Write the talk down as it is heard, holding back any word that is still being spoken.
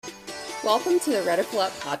Welcome to the Reticle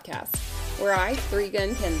Up podcast, where I,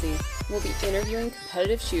 Three-Gun Kenzie, will be interviewing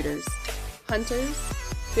competitive shooters, hunters,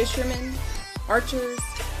 fishermen, archers,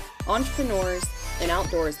 entrepreneurs, and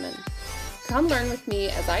outdoorsmen. Come learn with me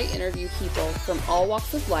as I interview people from all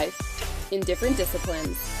walks of life, in different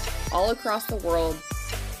disciplines, all across the world,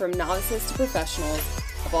 from novices to professionals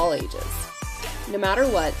of all ages. No matter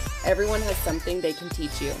what, everyone has something they can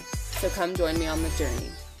teach you, so come join me on the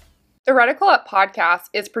journey. The Reticle Up podcast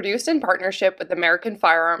is produced in partnership with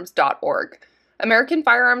AmericanFirearms.org. American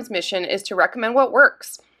Firearms' mission is to recommend what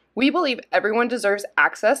works. We believe everyone deserves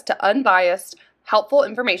access to unbiased, helpful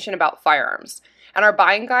information about firearms, and our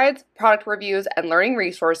buying guides, product reviews, and learning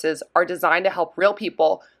resources are designed to help real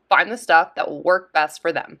people find the stuff that will work best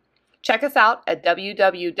for them. Check us out at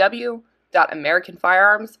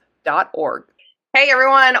www.americanfirearms.org. Hey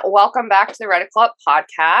everyone, welcome back to the Reticle Up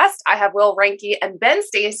podcast. I have Will Renke and Ben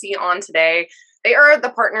Stacy on today. They are the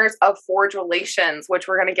partners of Forge Relations, which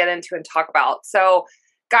we're going to get into and talk about. So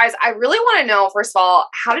guys, I really want to know, first of all,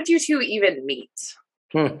 how did you two even meet?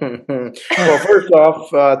 Well, first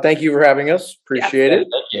off, thank you for having us. Appreciate it.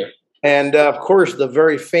 Thank you. And of course, the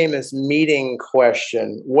very famous meeting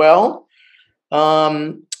question. Well,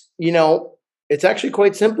 it's actually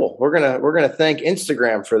quite simple. We're gonna thank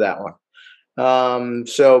Instagram for that one.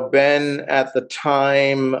 So Ben, at the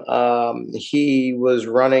time, he was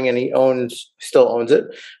running, and he still owns it,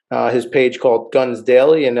 his page called Guns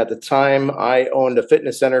Daily. And at the time, I owned a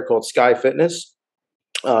fitness center called Sky Fitness,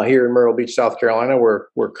 here in Myrtle Beach, South Carolina, where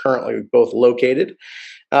we're currently both located.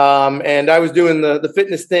 And I was doing the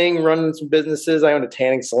fitness thing, running some businesses. I owned a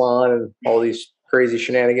tanning salon and all these crazy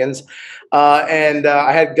shenanigans. And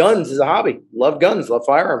I had guns as a hobby. Love guns, love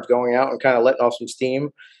firearms, going out and kind of letting off some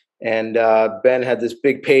steam. And Ben had this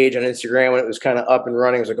big page on Instagram when it was kind of up and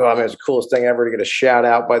running. It was like, oh man, it's the coolest thing ever to get a shout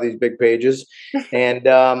out by these big pages. And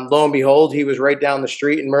lo and behold, he was right down the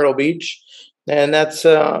street in Myrtle Beach. And that's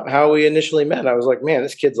how we initially met. I was like, man,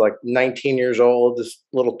 this kid's like 19 years old, this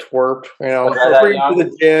little twerp, free to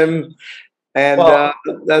the gym. And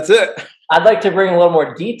that's it. I'd like to bring a little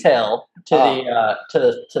more detail to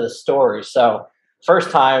the story. So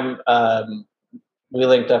first time we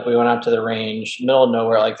linked up, we went out to the range, middle of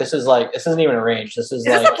nowhere. Like this isn't even a range. This is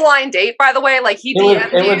a blind date, by the way. Like he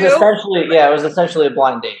DM'd you. It was essentially a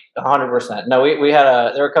blind date, 100%. No, there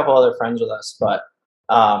were a couple other friends with us, but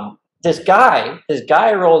this guy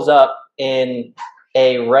rolls up in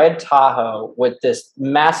a red Tahoe with this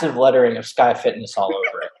massive lettering of Sky Fitness all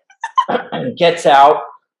over it. And gets out.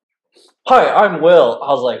 Hi, I'm Will.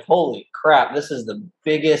 I was like, holy crap, this is the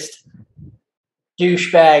biggest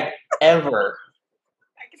douchebag ever.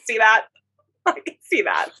 I can see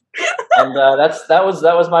that. And that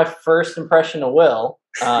was my first impression of Will.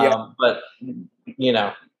 But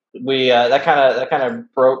we that kind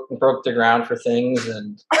of broke the ground for things.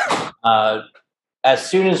 And as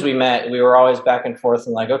soon as we met, we were always back and forth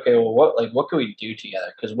and like, okay, well, what can we do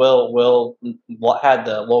together? Because Will had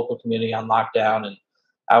the local community on lockdown, and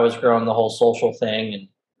I was growing the whole social thing,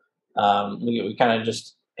 and we kind of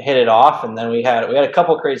just hit it off. And then we had a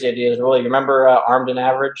couple crazy ideas. Really, you remember Armed and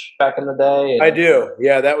Average back in the day? I do.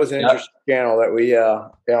 Yeah, that was an interesting channel that we I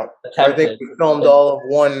think we filmed all of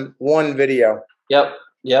one video. Yep.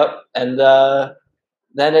 And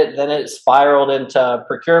then it spiraled into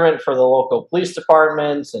procurement for the local police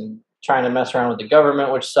departments and trying to mess around with the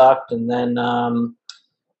government, which sucked. And then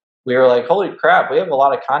we were like, holy crap, we have a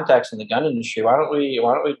lot of contacts in the gun industry. Why don't we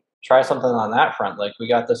try something on that front? Like we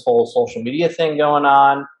got this whole social media thing going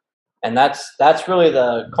on. And that's really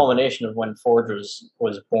the culmination of when Forge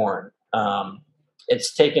was born.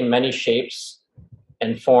 It's taken many shapes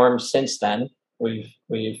and forms since then. We've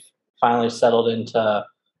finally settled into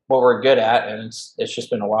what we're good at, and it's just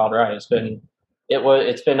been a wild ride. It's been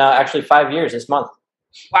actually 5 years this month.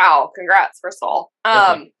 Wow, congrats first of all.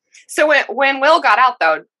 So when Will got out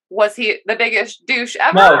though, was he the biggest douche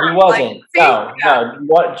ever? No, he wasn't. No.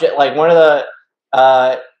 What, like one of the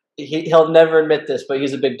he'll never admit this, but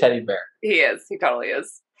he's a big teddy bear. He is. He totally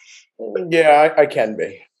is. Yeah, I can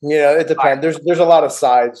be. It depends. There's a lot of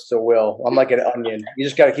sides to Will. I'm like an onion. You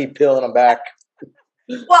just got to keep peeling them back.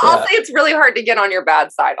 Well, I'll say it's really hard to get on your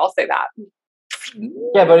bad side. I'll say that.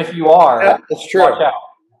 Yeah, but if you are, that's true. Watch out.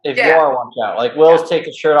 If you are, watch out. Like Will's take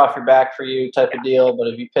the shirt off your back for you type of deal, but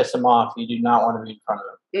if you piss him off, you do not want to be in front of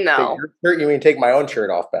him. No. Take your shirt, you mean take my own shirt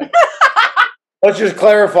off back? Let's just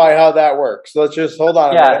clarify how that works. Let's just hold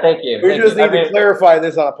on. Yeah, thank you. We just need to clarify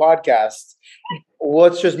this on a podcast.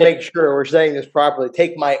 let's just make sure we're saying this properly.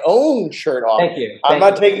 Take my own shirt off. Thank you. I'm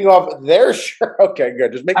not taking off their shirt. Okay,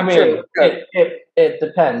 good. Just making sure. It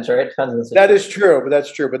depends, right? It depends on the situation. That is true, but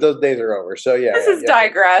that's true. But those days are over. So yeah. This is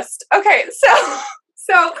digressed. Okay,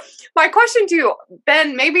 so my question to you,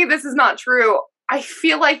 Ben, maybe this is not true. I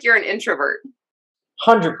feel like you're an introvert.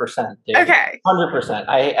 100%, dude. Okay. 100%.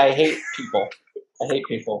 I hate people. I hate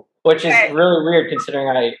people, which is really weird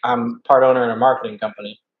considering I'm part owner in a marketing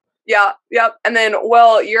company. Yeah, yep. And then,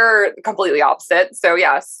 well, you're completely opposite. So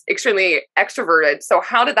yes, extremely extroverted. So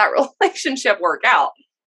how did that relationship work out?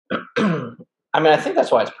 I mean, I think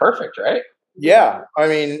that's why it's perfect, right? Yeah. I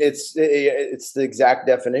mean, it's the exact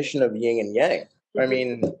definition of yin and yang. I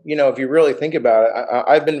mean, if you really think about it,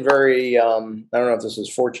 I've been very, I don't know if this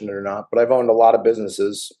is fortunate or not, but I've owned a lot of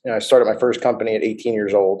businesses. I started my first company at 18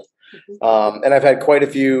 years old. And I've had quite a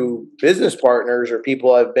few business partners or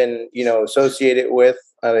people I've been, associated with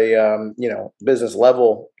at a, business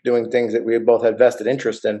level doing things that we both had vested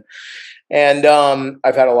interest in. And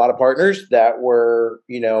I've had a lot of partners that were,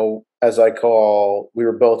 as I call, we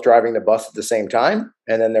were both driving the bus at the same time.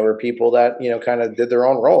 And then there were people that, kind of did their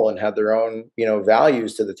own role and had their own,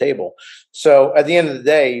 values to the table. So at the end of the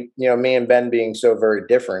day, me and Ben being so very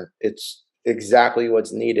different, it's exactly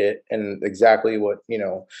what's needed and exactly what,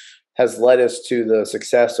 has led us to the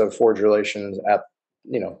success of Forge Relations at,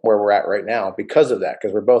 where we're at right now because of that,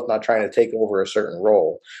 because we're both not trying to take over a certain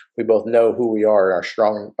role. We both know who we are, our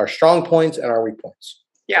strong points and our weak points.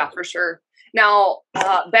 Yeah, for sure. Now,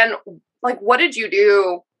 Ben, what did you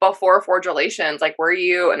do before Forge Relations? Were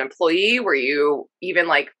you an employee? Were you even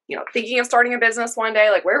thinking of starting a business one day?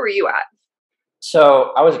 Where were you at?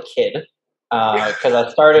 So I was a kid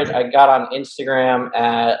because I got on Instagram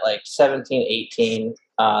at 17, 18.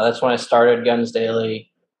 That's when I started Guns Daily.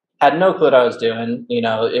 Had no clue what I was doing.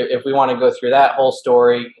 If we want to go through that whole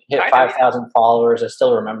story, hit 5,000 followers. I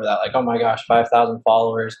still remember that. Oh my gosh, 5,000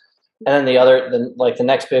 followers. And then the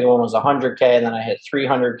next big one was 100K, and then I hit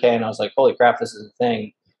 300K, and I was like, holy crap, this is a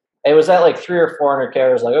thing. It was at 300 or 400K.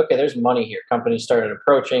 I was like, okay, there's money here. Companies started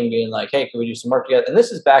approaching, being like, hey, can we do some work together? And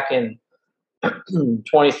this is back in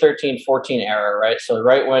 2013, 14 era, right? So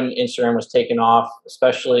right when Instagram was taking off,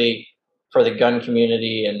 especially for the gun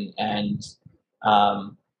community, and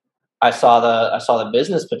I saw the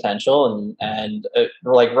business potential, and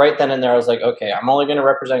right then and there, I was like, okay, I'm only going to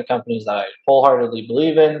represent companies that I wholeheartedly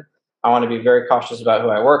believe in. I want to be very cautious about who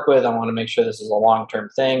I work with. I want to make sure this is a long-term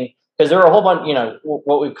thing, because there are a whole bunch,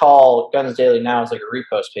 what we call Guns Daily now is a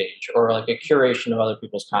repost page or a curation of other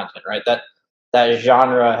people's content, right? That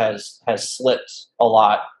genre has slipped a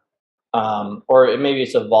lot, or maybe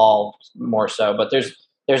it's evolved more so, but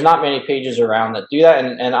there's not many pages around that do that,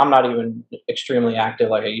 and I'm not even extremely active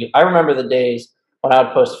like I used. I remember the days when I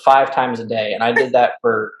would post 5 times a day, and I did that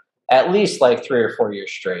for at least 3 or 4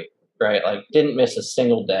 years straight, right? Didn't miss a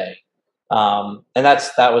single day. And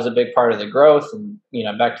that was a big part of the growth. And,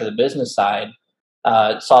 back to the business side,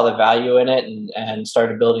 saw the value in it and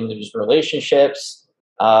started building these relationships.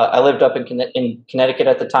 I lived up in Connecticut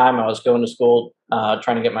at the time. I was going to school,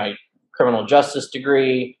 trying to get my criminal justice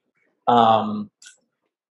degree.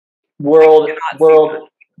 World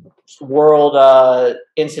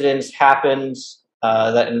incidents happened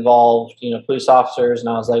that involved police officers, and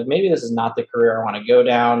I was like, maybe this is not the career I want to go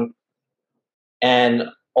down. And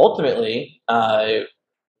ultimately, to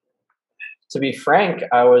be frank,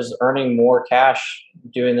 I was earning more cash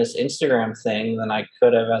doing this Instagram thing than I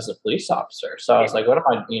could have as a police officer. So I was like, what am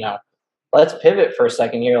I? Let's pivot for a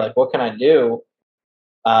second here. What can I do?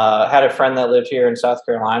 Had a friend that lived here in South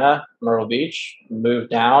Carolina, Myrtle Beach, moved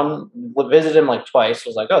down, visited him twice,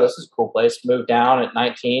 was like, oh, this is a cool place. Moved down at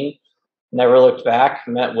 19, never looked back,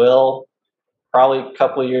 met Will probably a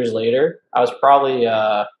couple of years later. I was probably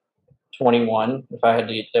 21 if I had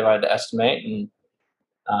to estimate, and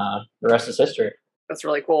the rest is history. That's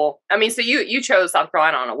really cool. I mean, so you chose South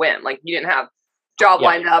Carolina on a whim. You didn't have job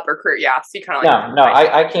lined up or career. Yeah. So you kind of no.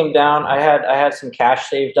 I came down. I had some cash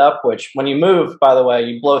saved up, which when you move, by the way,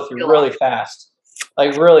 you blow through really fast,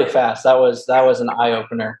 really fast. That was an eye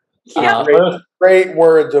opener. Yeah. Great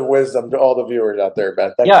words of wisdom to all the viewers out there,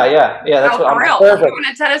 Ben. Yeah. That's what I'm perfect.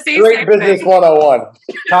 In Tennessee, great business 101.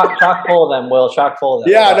 Chock full of them, Will. Chock full of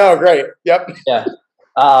them. Yeah. No. Great. Yep. Yeah.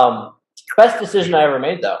 Best decision I ever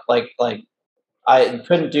made, though. I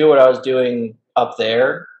couldn't do what I was doing up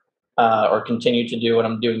there. Or continue to do what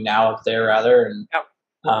I'm doing now up there, rather. And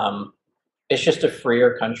it's just a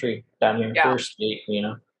freer country down here, freer state,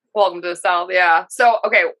 Welcome to the South, yeah. So,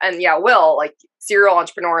 okay, and Will, serial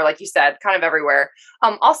entrepreneur, like you said, kind of everywhere.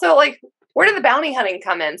 Also, where did the bounty hunting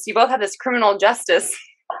come in? So you both have this criminal justice.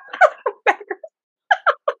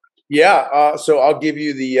 Yeah. So I'll give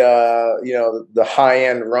you the high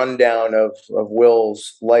end rundown of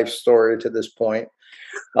Will's life story to this point.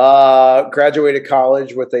 Graduated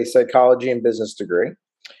college with a psychology and business degree.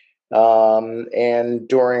 And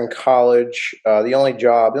during college, the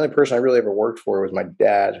only person I really ever worked for was my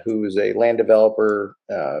dad, who was a land developer,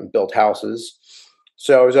 built houses.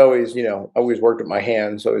 So I was always, always worked with my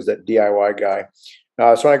hands. Always that DIY guy.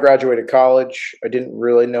 So when I graduated college, I didn't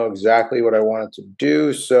really know exactly what I wanted to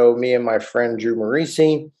do. So me and my friend Drew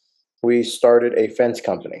Marisi, we started a fence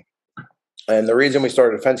company. And the reason we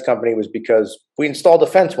started a fence company was because we installed a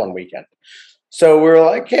fence one weekend. So we were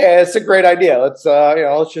like, "Yeah, it's a great idea. Let's start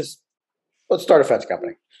a fence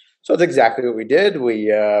company." So that's exactly what we did. We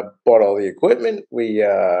bought all the equipment. We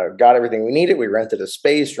got everything we needed. We rented a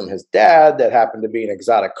space from his dad that happened to be an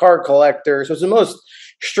exotic car collector. So it's the most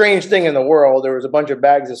strange thing in the world. There was a bunch of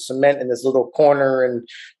bags of cement in this little corner and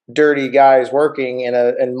dirty guys working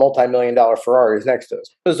in multi-million-dollar Ferraris next to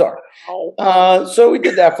us. Bizarre. So we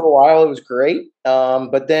did that for a while. It was great.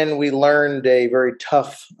 But then we learned a very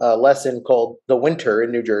tough lesson called the winter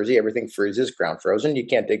in New Jersey. Everything freezes, ground frozen. You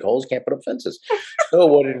can't dig holes, can't put up fences. So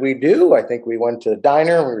what did we do? I think we went to a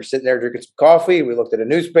diner and we were sitting there drinking some coffee. We looked at a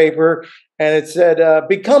newspaper and it said,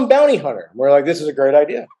 become bounty hunter. We're like, this is a great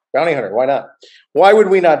idea. Bounty hunter. Why not? Why would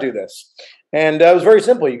we not do this? And it was very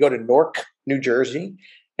simple. You go to Newark, New Jersey,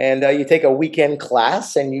 and you take a weekend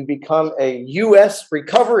class and you become a U.S.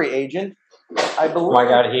 recovery agent. I believe. Oh my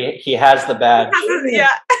God, he has the badge. Yeah.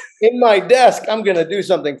 In my desk, I'm going to do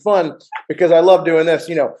something fun because I love doing this.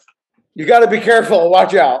 You got to be careful.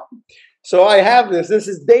 Watch out. So I have this. This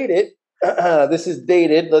is dated. This is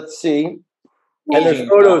dated. Let's see. And there's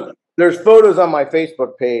photos. There's photos on my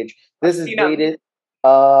Facebook page. This is dated.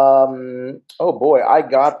 Oh boy, I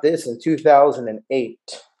got this in 2008.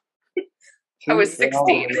 I was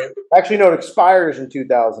 16. Actually, no, it expires in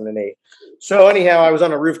 2008. So anyhow, I was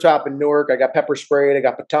on a rooftop in Newark. I got pepper sprayed. I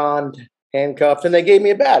got batoned, handcuffed, and they gave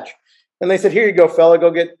me a badge. And they said, "Here you go, fella.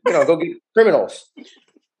 Go get criminals."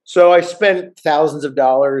 So I spent thousands of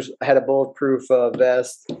dollars. I had a bulletproof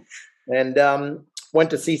vest, and went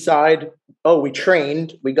to Seaside. Oh, we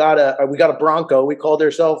trained. We got a Bronco. We called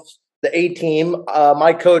ourselves the A-Team.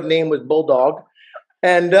 My code name was Bulldog,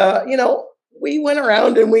 and we went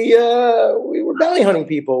around and we were bounty hunting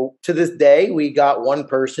people. To this day, we got one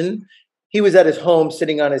person. He was at his home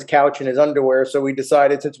sitting on his couch in his underwear. So we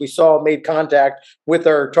decided, since we made contact with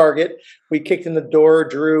our target, we kicked in the door.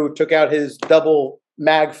 Drew took out his double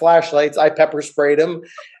mag flashlights. I pepper sprayed him.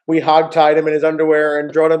 We hogtied him in his underwear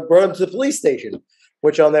and brought him to the police station,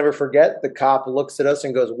 which I'll never forget. The cop looks at us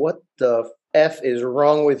and goes, "What the F is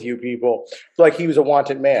wrong with you people?" Like he was a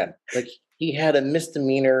wanted man. Like he had a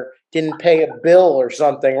misdemeanor, didn't pay a bill or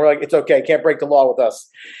something. We're like, "It's okay, can't break the law with us."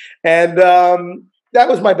 And that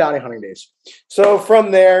was my bounty hunting days. So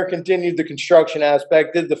from there, continued the construction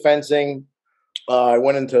aspect, did the fencing. I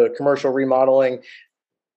went into commercial remodeling.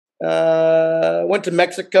 Went to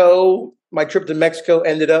Mexico. My trip to Mexico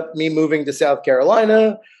ended up me moving to South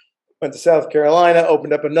Carolina. Went to South Carolina,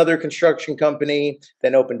 opened up another construction company,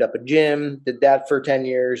 then opened up a gym, did that for 10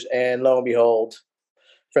 years. And lo and behold,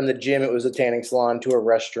 from the gym, it was a tanning salon to a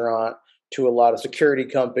restaurant to a lot of security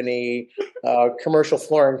company, commercial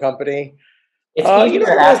flooring company. It's easier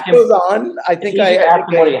to ask him. I think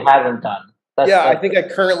what he hasn't done. I think I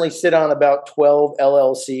currently sit on about 12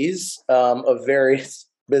 LLCs of various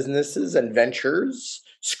businesses and ventures.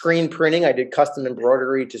 Screen printing. I did custom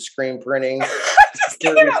embroidery to screen printing. It's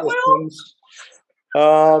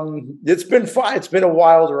been fun. It's been a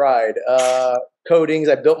wild ride. Coatings.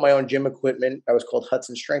 I built my own gym equipment. I was called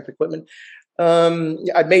Hudson Strength Equipment.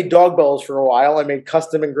 I made dog bowls for a while. I made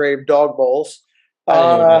custom engraved dog bowls. I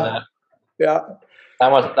didn't even know that. Yeah.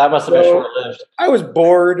 That must have been short lived. I was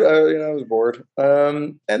bored. I was bored.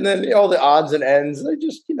 And then all the odds and ends.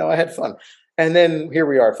 I had fun. And then here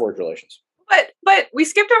we are, Forged Relations. But we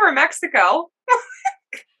skipped over Mexico.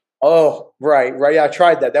 Oh, right. Yeah, I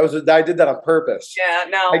tried that. I did that on purpose. Yeah,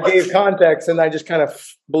 no. I gave context and I just kind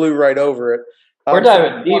of blew right over it. We're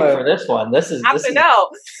diving deep for this one. This is. No.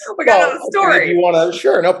 We got another story. If you want to,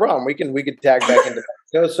 sure, no problem. We could tag back into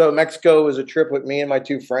Mexico. So Mexico was a trip with me and my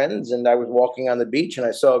two friends, and I was walking on the beach and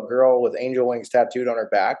I saw a girl with angel wings tattooed on her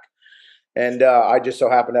back, and I just so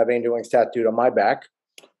happened to have angel wings tattooed on my back.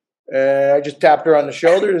 I just tapped her on the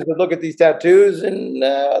shoulder and said, "Look at these tattoos," and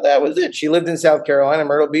that was it. She lived in South Carolina,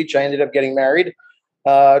 Myrtle Beach. I ended up getting married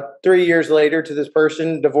 3 years later to this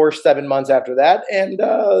person, divorced 7 months after that, and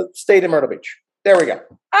stayed in Myrtle Beach. There we go.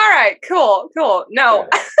 All right, cool. No,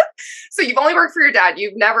 yeah. So you've only worked for your dad.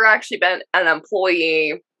 You've never actually been an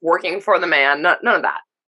employee working for the man. None of that.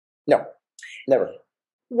 No, never.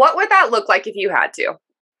 What would that look like if you had to?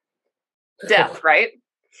 Death, right?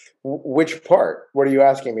 Which part? What are you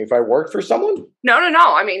asking me? If I worked for someone? No.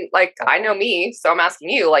 I mean, like, I know me, so I'm asking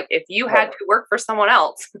you, like, if you had to work for someone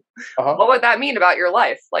else, what would that mean about your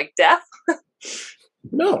life? Like death?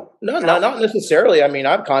 No, not necessarily. I mean,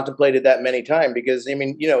 I've contemplated that many times because, I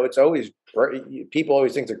mean, it's always, people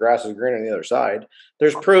always think the grass is green on the other side.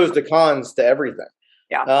 There's pros to cons to everything.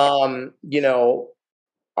 Yeah.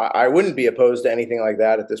 I wouldn't be opposed to anything like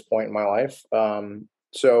that at this point in my life.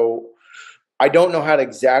 So I don't know how to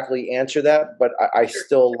exactly answer that, but I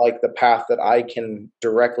still like the path that I can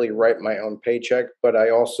directly write my own paycheck. But I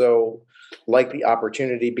also like the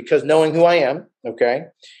opportunity because knowing who I am, okay,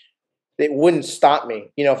 it wouldn't stop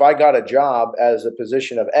me. If I got a job as a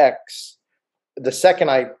position of X, the second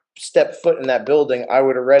I step foot in that building, I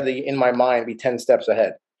would already in my mind be 10 steps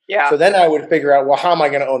ahead. Yeah. So then I would figure out, well, how am I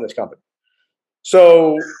going to own this company?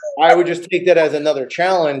 So I would just take that as another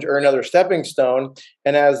challenge or another stepping stone.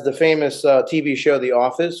 And as the famous TV show The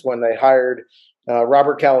Office, when they hired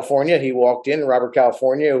Robert California, he walked in. Robert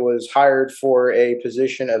California was hired for a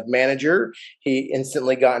position of manager. He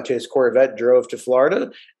instantly got into his Corvette, drove to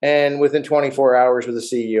Florida, and within 24 hours was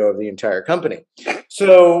the CEO of the entire company.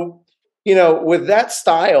 So, with that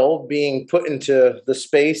style being put into the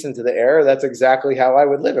space, into the air, that's exactly how I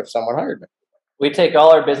would live if someone hired me. We take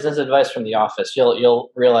all our business advice from The Office. You'll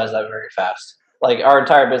realize that very fast. Like our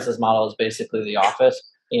entire business model is basically The Office,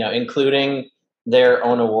 including their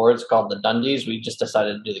own awards called the Dundies. We just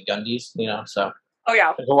decided to do the Gundies, so. Oh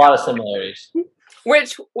yeah. There's a lot of similarities.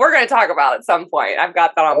 Which we're going to talk about at some point. I've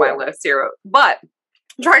got that on my list here, but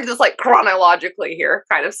I'm trying to just like chronologically here,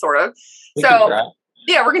 kind of, sort of.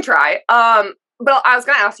 Yeah, we're going to try. But I was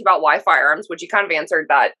going to ask you about why firearms, which you kind of answered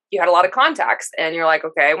that you had a lot of contacts and you're like,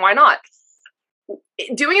 okay, why not?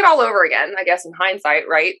 Doing it all over again, I guess in hindsight,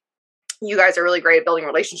 right? You guys are really great at building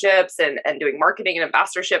relationships and doing marketing and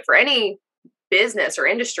ambassadorship for any business or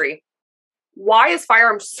industry. Why is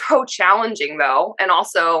firearms so challenging though? And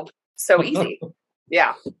also so easy?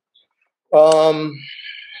 Yeah. Are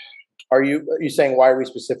you saying why we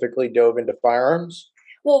specifically dove into firearms?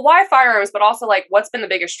 Well, why firearms, but also like what's been the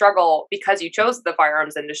biggest struggle because you chose the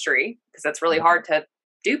firearms industry? Because it's really hard to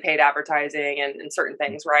do paid advertising and certain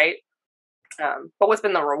things, right? But what's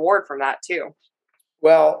been the reward from that too?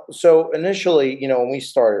 Well, so initially, when we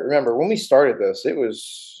started this, it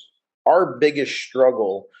was our biggest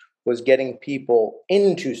struggle was getting people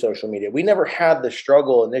into social media. We never had the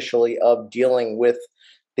struggle initially of dealing with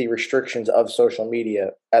the restrictions of social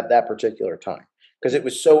media at that particular time because it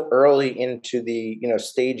was so early into the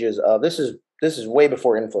stages of this is way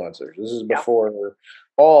before influencers. This is before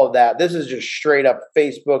all of that. This is just straight up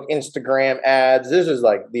Facebook, Instagram ads. This is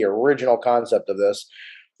like the original concept of this.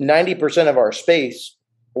 90% of our space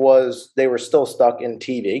they were still stuck in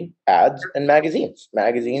TV ads and magazines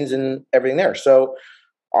and everything there. So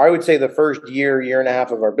I would say the first year and a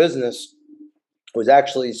half of our business was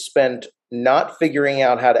actually spent not figuring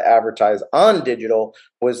out how to advertise on digital,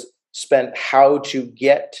 was spent how to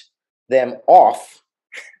get them off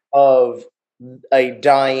of a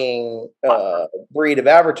dying breed of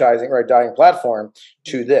advertising or a dying platform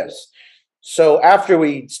to this. So after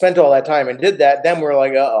we spent all that time and did that, then we're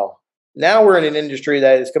like, now we're in an industry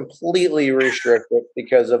that is completely restricted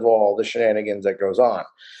because of all the shenanigans that goes on.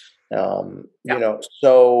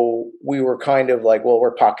 So we were kind of like, well,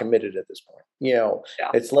 we're pot committed at this point.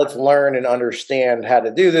 It's let's learn and understand how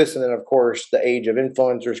to do this. And then, of course, the age of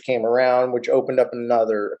influencers came around, which opened up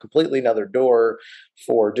completely another door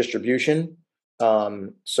for distribution.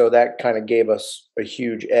 So that kind of gave us a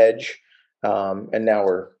huge edge. And now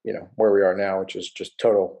we're, where we are now, which is just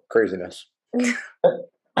total craziness.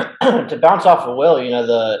 To bounce off of Will, in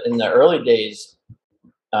the early days,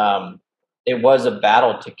 it was a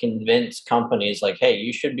battle to convince companies like, hey,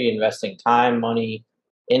 you should be investing time, money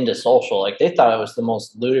into social. Like they thought it was the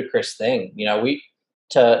most ludicrous thing.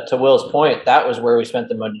 To Will's point, that was where we spent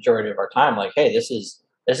the majority of our time. Like, hey, this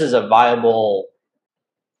is a viable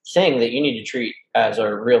thing that you need to treat as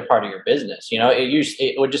a real part of your business.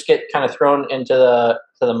 It would just get kind of thrown into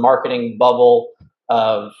the marketing bubble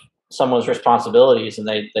of someone's responsibilities, and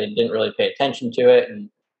they didn't really pay attention to it. And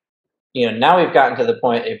now we've gotten to the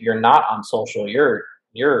point, if you're not on social,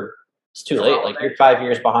 it's too late. Like you're 5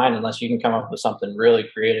 years behind unless you can come up with something really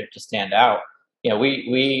creative to stand out.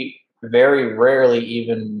 We very rarely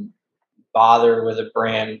even bother with a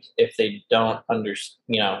brand if they don't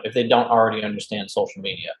if they don't already understand social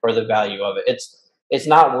media or the value of it. It's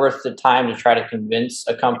not worth the time to try to convince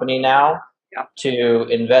a company now to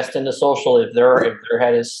invest into social if their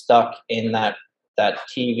head is stuck in that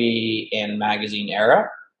TV and magazine era.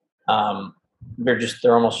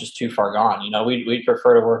 they're almost just too far gone. We'd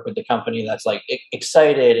prefer to work with the company that's like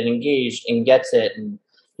excited and engaged and gets it. And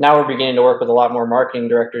now we're beginning to work with a lot more marketing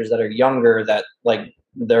directors that are younger, that like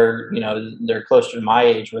they're closer to my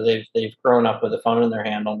age, where they've grown up with a phone in their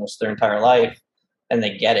hand almost their entire life, and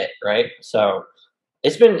they get it, right? So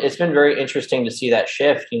it's been very interesting to see that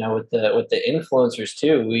shift, with the influencers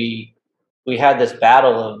too. We had this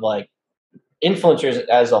battle of like, influencers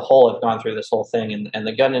as a whole have gone through this whole thing, and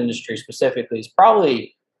the gun industry specifically is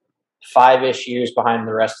probably 5-ish years behind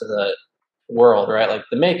the rest of the world, right? Like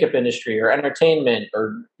the makeup industry or entertainment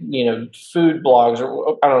or food blogs,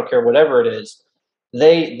 or I don't care, whatever it is,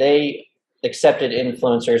 they accepted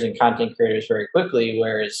influencers and content creators very quickly,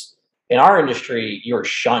 whereas in our industry you're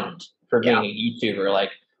shunned for being a YouTuber.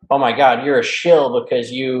 Like, oh my god, you're a shill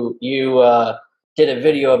because you did a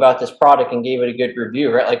video about this product and gave it a good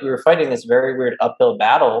review, right? Like we were fighting this very weird uphill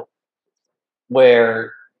battle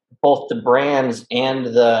where both the brands and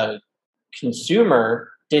the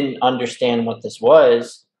consumer didn't understand what this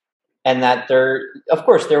was, and that there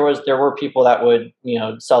were people that would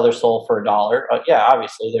sell their soul for $1. Yeah,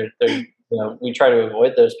 obviously there we try to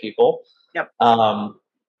avoid those people. Yep.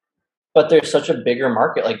 But there's such a bigger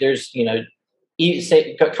market. Like there's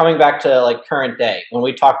coming back to like current day, when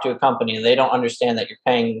we talk to a company and they don't understand that you're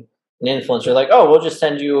paying an influencer, like, oh, we'll just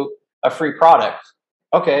send you a free product.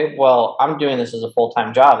 Okay, well, I'm doing this as a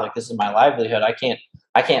full-time job. Like this is my livelihood. I can't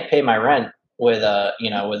pay my rent with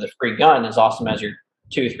a free gun, as awesome as your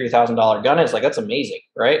 $2,000-$3,000 gun is. Like that's amazing,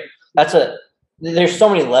 right? There's so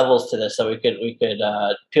many levels to this that we could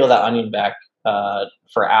peel that onion back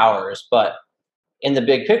for hours. But in the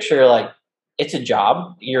big picture, like, it's a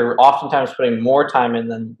job. You're oftentimes putting more time in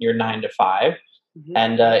than your 9 to 5,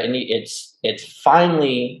 and it's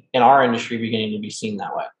finally in our industry beginning to be seen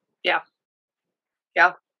that way.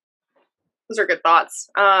 Yeah, those are good thoughts.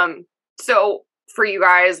 So for you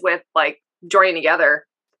guys, with like joining together,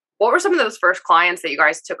 what were some of those first clients that you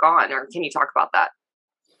guys took on, or can you talk about that?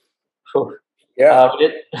 Yeah,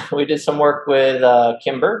 we did some work with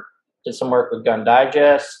Kimber, did some work with Gun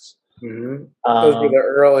Digest. Mm-hmm. Those were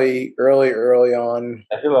the early on.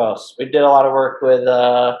 Who else? We did a lot of work with.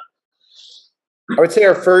 I would say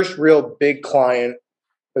our first real big client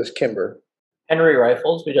was Kimber. Henry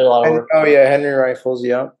Rifles. We did a lot of work. Oh yeah, Henry Rifles.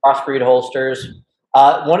 Yeah. Crossbreed holsters.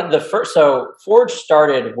 One of the first. So Forge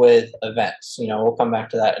started with events. We'll come back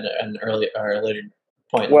to that in an early or later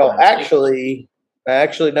point. Well, actually,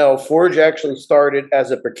 no. Forge actually started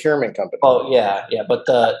as a procurement company. Oh yeah, but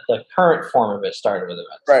the current form of it started with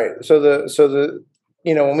events. Right. So the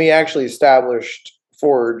when we actually established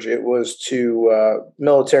Forge, it was to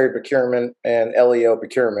military procurement and LEO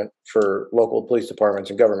procurement for local police departments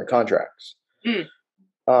and government contracts.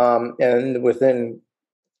 And within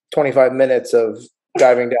 25 minutes of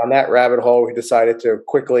diving down that rabbit hole, we decided to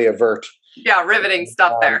quickly avert. Yeah, riveting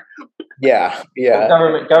stuff there. Yeah.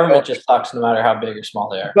 Well, government just sucks, no matter how big or small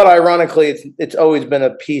they are. But ironically, it's always been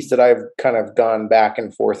a piece that I've kind of gone back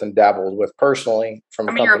and forth and dabbled with personally.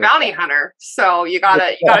 You're a bounty hunter, so you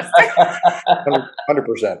gotta stick.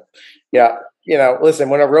 100%. Yeah. Listen,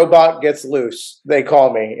 when a robot gets loose, they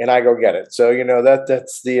call me and I go get it. So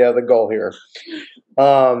that's the goal here.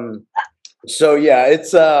 So yeah,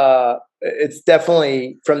 it's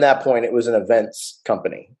definitely, from that point, it was an events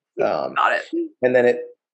company. Got it. And then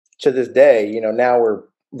to this day, now we're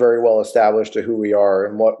very well established to who we are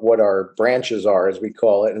and what our branches are, as we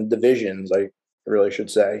call it, and divisions, I really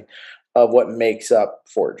should say, of what makes up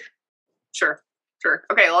Forge. Sure.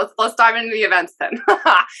 Okay, let's dive into the events then.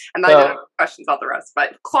 And then I have questions about the rest.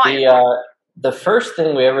 But client. The first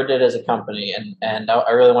thing we ever did as a company, and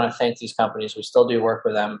I really want to thank these companies. We still do work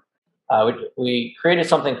with them. We created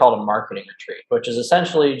something called a marketing retreat, which is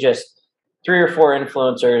essentially just 3 or 4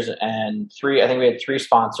 influencers and I think we had 3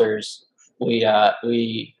 sponsors.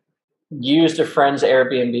 We used a friend's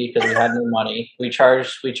Airbnb because we had no money. We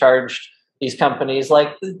charged these companies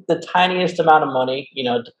like the tiniest amount of money,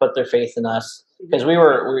 to put their faith in us, because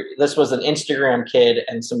this was an Instagram kid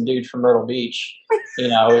and some dude from Myrtle Beach,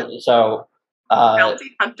 so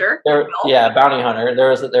bounty hunter. Bounty hunter. There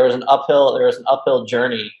was an uphill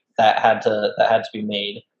journey that had to be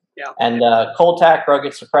made. Yeah. And cold tack,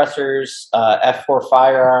 rugged suppressors, F4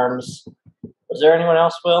 firearms. Was there anyone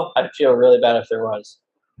else, Will? I'd feel really bad if there was.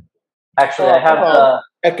 Actually, I have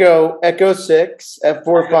Echo 6,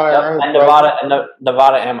 F4 firearms, and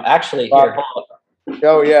Nevada ammo. Actually, here. Hold on.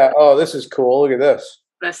 Oh yeah. Oh, this is cool. Look at this.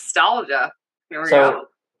 Nostalgia. Here we go.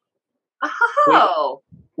 Oh.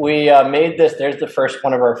 We made this. There's the first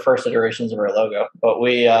one of our first iterations of our logo, but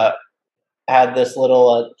we had this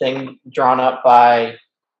little thing drawn up by,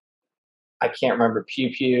 I can't remember, Pew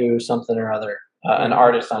Pew something or other. an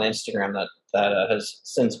artist on Instagram that has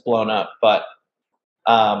since blown up. But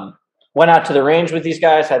went out to the range with these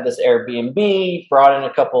guys, had this Airbnb, brought in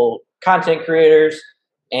a couple content creators,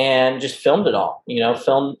 and just filmed it all.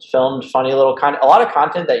 Filmed funny little content, a lot of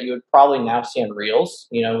content that you would probably now see on Reels.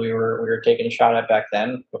 We were taking a shot at back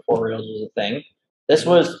then before Reels was a thing. This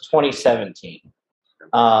was 2017.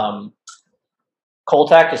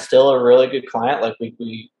 Coltac is still a really good client. Like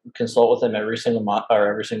we consult with them every single month or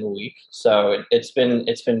every single week. So it's been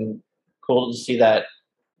cool to see that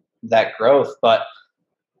growth. But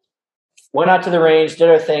went out to the range, did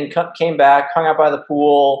our thing, came back, hung out by the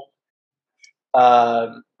pool.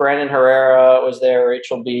 Brandon Herrera was there,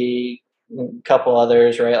 Rachel B, a couple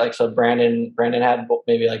others, right? Like, so Brandon had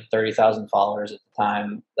maybe like 30,000 followers at the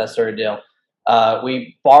time, that sort of deal.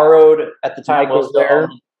 We borrowed at the time. Mike was there.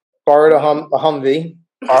 Borrowed a Humvee.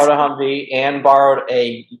 Borrowed a Humvee and borrowed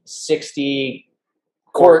a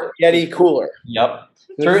 60-quart Yeti cooler. Yep.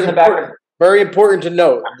 Threw it in the back. Very important to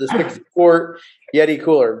note, the 60-quart Yeti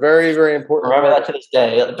cooler. Very, very important. Remember that to this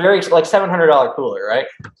day. Very, like, $700 cooler, right?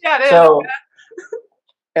 Yeah, it is. So,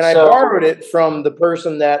 I borrowed it from the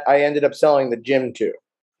person that I ended up selling the gym to,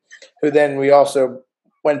 who then we also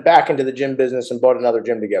went back into the gym business and bought another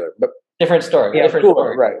gym together. But different story. Yeah, different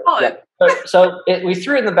cooler, story. right. Yeah. So we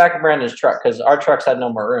threw it in the back of Brandon's truck because our trucks had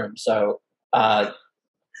no more room. So, I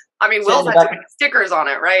mean, Will's had too many stickers on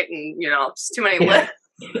it, right? And, just too many lists.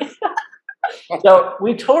 So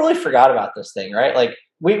we totally forgot about this thing, right? Like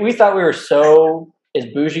we thought we were is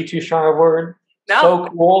bougie too strong a word? No. So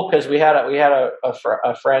cool because we had a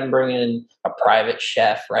friend bring in a private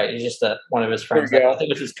chef, right? He's just one of his friends. I think it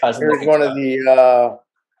was his cousin.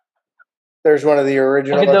 There's one of the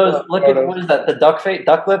original. Look at those. What is that? The duck lips.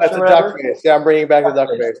 That's a duck face. Yeah, I'm bringing back the duck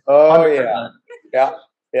face. Oh 100%. Yeah.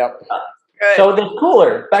 So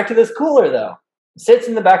back to this cooler though. Sits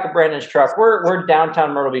in the back of Brandon's truck. We're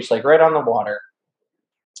downtown Myrtle Beach, like right on the water.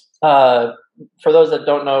 For those that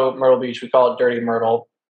don't know Myrtle Beach, we call it Dirty Myrtle.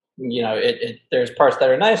 There's parts that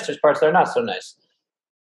are nice, there's parts that are not so nice.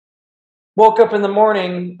 Woke up in the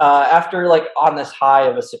morning after like on this high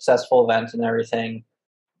of a successful event and everything.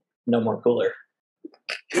 No more cooler.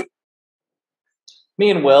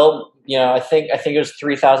 Me and Will, I think it was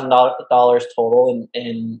 $3,000 total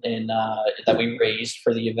in that we raised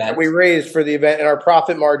for the event. And our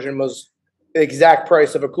profit margin was the exact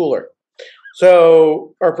price of a cooler.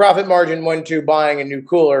 So our profit margin went to buying a new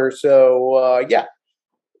cooler. So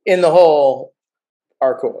in the hole,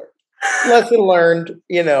 our cooler. Lesson learned.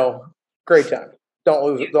 Great time.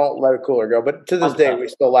 Don't let a cooler go. But to this day, we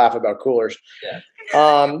still laugh about coolers. Yeah.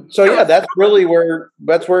 That's really where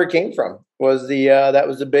it came from. That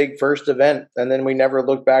was the big first event, and then we never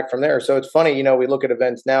looked back from there. So it's funny, we look at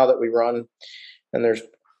events now that we run, and there's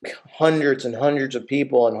hundreds and hundreds of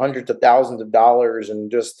people and hundreds of thousands of dollars,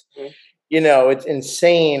 and just it's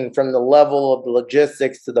insane from the level of the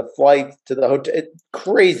logistics to the flights to the hotel. It's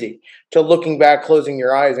crazy to looking back, closing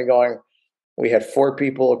your eyes, and going, we had 4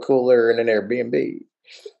 people, a cooler, and an Airbnb.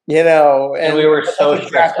 And we were so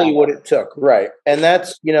exactly what it took, right? And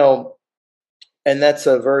that's and that's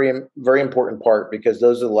a very, very important part, because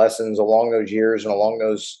those are the lessons along those years and along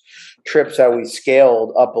those trips how we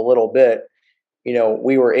scaled up a little bit.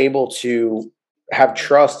 We were able to have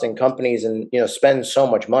trust in companies and spend so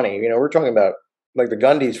much money. We're talking about like the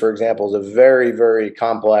Gundys, for example, is a very, very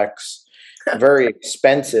complex, very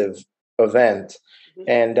expensive event.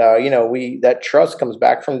 And, that trust comes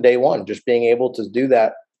back from day one, just being able to do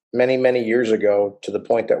that many, many years ago to the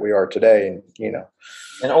point that we are today. And,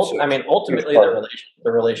 ultimately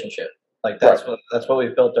the relationship, like that's what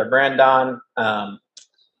we've built our brand on.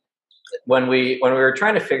 When we were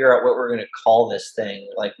trying to figure out what we're going to call this thing,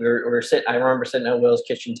 like we were sitting, I remember sitting at Will's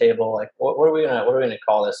kitchen table, like, what are we going to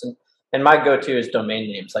call this? And my go-to is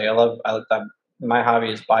domain names. Like my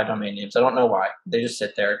hobby is buy domain names. I don't know why. They just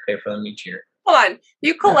sit there and pay for them each year. Hold on.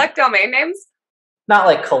 You collect domain names? Not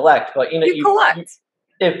like collect, but you collect.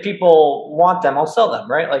 If people want them, I'll sell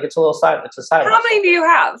them, right? Like it's a side. How many do you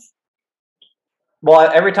have?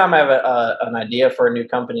 Well, every time I have an idea for a new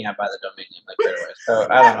company, I buy the domain name like right away. So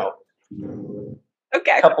I don't know.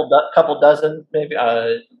 Okay. Couple dozen, maybe.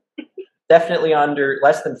 Definitely under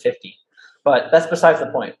less than 50, but that's besides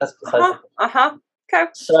the point. Okay.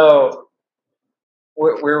 So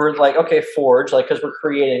we were like, okay, forge, like, because we're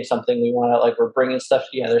creating something, we want to, like, we're bringing stuff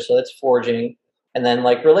together, so that's forging. And then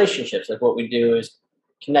like relationships, like what we do is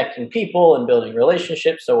connecting people and building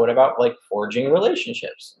relationships. So what about like forging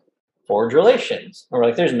relationships? Forge relations. And we're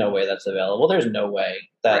like, there's no way that's available. There's no way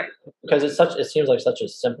that, because it seems like such a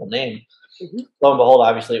simple name. Lo and behold,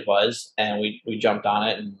 obviously it was, and we jumped on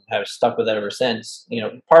it and have stuck with it ever since.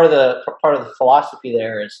 Part of the philosophy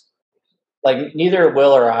there is like neither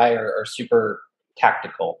Will or I are super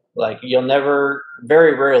tactical. Like you'll never,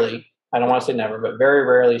 very rarely, I don't want to say never, but very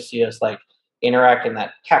rarely see us like interact in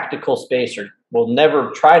that tactical space, or we'll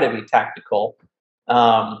never try to be tactical.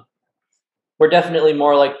 We're definitely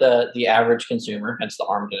more like the average consumer, hence the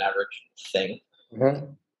armed and average thing. Mm-hmm.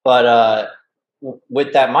 But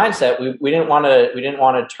with that mindset, we didn't want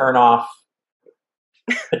to turn off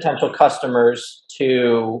potential customers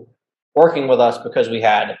to working with us because we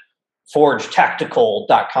had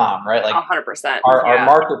forgetactical.com, right? Like 100%. Our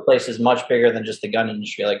marketplace is much bigger than just the gun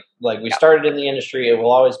industry. Like we started in the industry, it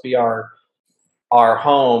will always be our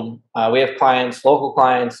home. We have clients, local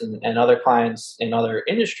clients, and other clients in other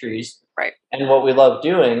industries. Right. And what we love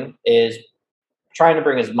doing is trying to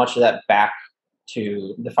bring as much of that back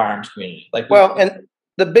to the firearms community. And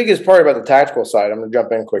the biggest part about the tactical side, I'm going to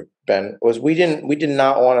jump in quick, Ben, was we did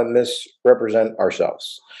not want to misrepresent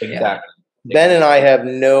ourselves. Exactly. Ben and I have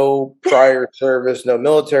no prior service, no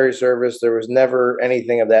military service. There was never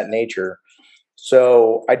anything of that nature.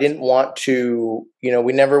 So I didn't want to,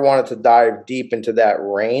 we never wanted to dive deep into that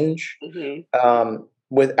range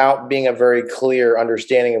without being a very clear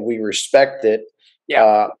understanding of we respect it.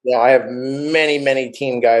 Yeah. I have many, many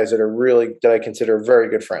team guys that I consider very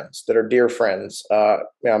good friends, that are dear friends.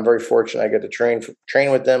 I'm very fortunate I get to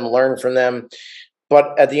train with them, learn from them.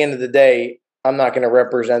 But at the end of the day, I'm not going to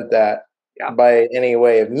represent that by any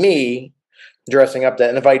way of me dressing up that.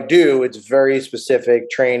 And if I do, it's very specific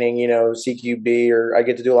training, CQB, or I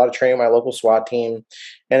get to do a lot of training with my local SWAT team,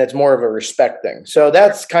 and it's more of a respect thing. So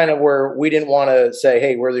that's kind of where we didn't want to say,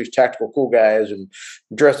 hey, we're these tactical cool guys and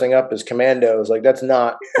dressing up as commandos. Like, that's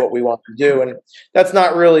not what we want to do. And that's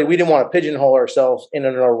not really, we didn't want to pigeonhole ourselves in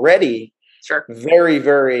an already very,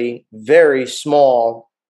 very, very small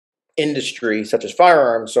industry such as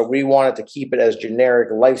firearms. So we wanted to keep it as generic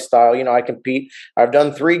lifestyle. I compete. I've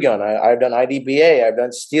done 3-gun. I've done IDBA. I've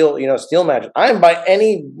done steel matches.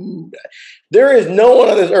 There is no one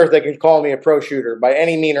on this earth that can call me a pro shooter by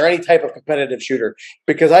any mean or any type of competitive shooter,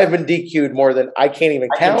 because I've been DQ'd more than I can't even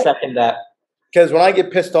count. I can second that. Because when I get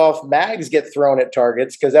pissed off, mags get thrown at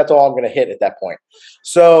targets because that's all I'm going to hit at that point.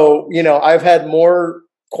 So, I've had more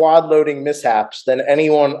quad loading mishaps than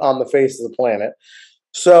anyone on the face of the planet.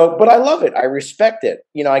 So, but I love it. I respect it.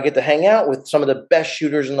 I get to hang out with some of the best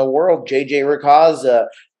shooters in the world. JJ Ricaz,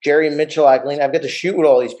 Jerry Mitchell, I get to shoot with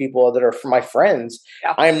all these people that are my friends.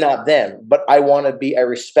 Yeah. I'm not them, but I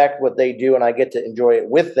respect what they do, and I get to enjoy it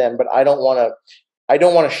with them. But I don't want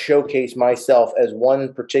to showcase myself as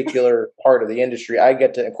one particular part of the industry. I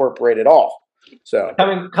get to incorporate it all. So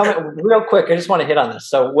coming real quick, I just want to hit on this.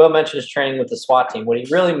 So Will mentioned his training with the SWAT team. What he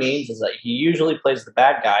really means is that he usually plays the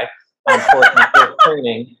bad guy on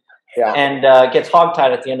training, and gets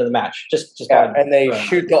hogtied at the end of the match. And they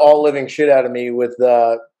shoot the all living shit out of me with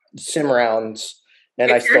sim rounds,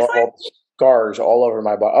 and I still have scars all over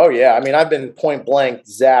my body. Oh yeah, I mean, I've been point blank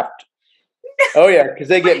zapped. Oh yeah, because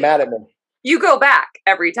they get mad at me. You go back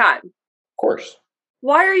every time. Of course.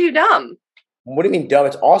 Why are you dumb? What do you mean dumb?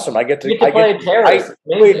 It's awesome. I get to play terrorist.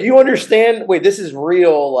 Wait, do you understand? Wait, this is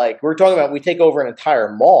real. Like, we're talking about, we take over an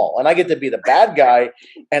entire mall, and I get to be the bad guy,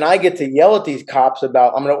 and I get to yell at these cops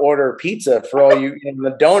about, I'm going to order a pizza for all you, and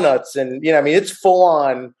the donuts, and it's full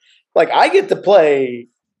on. Like, I get to play.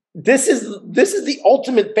 This is the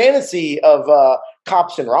ultimate fantasy of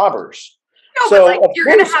cops and robbers. No, so, but you're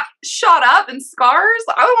going to have shot up and scars.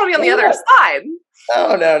 I would want to be on the other side.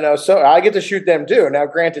 No. So I get to shoot them too. Now,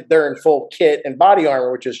 granted, they're in full kit and body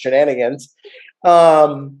armor, which is shenanigans.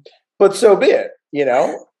 But so be it,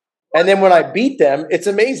 And then when I beat them, it's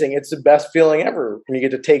amazing. It's the best feeling ever when you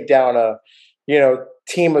get to take down a,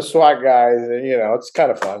 team of SWAT guys. And, it's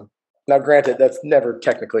kind of fun. Now, granted, that's never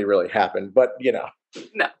technically really happened, but No.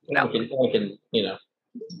 We can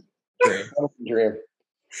dream.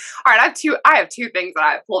 All right, I have two things that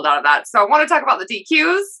I pulled out of that. So I want to talk about the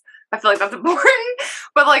DQs. I feel like that's important.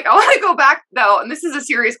 But I want to go back though, and this is a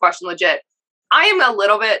serious question, legit. I am a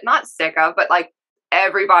little bit not sick of, but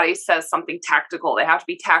everybody says something tactical. They have to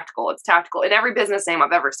be tactical. It's tactical in every business name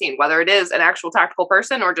I've ever seen, whether it is an actual tactical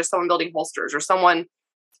person or just someone building holsters or someone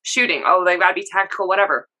shooting. Oh, they've got to be tactical,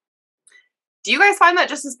 whatever. Do you guys find that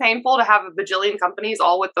just as painful to have a bajillion companies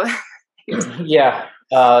all with the? Yeah,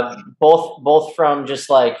 both from just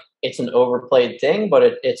it's an overplayed thing,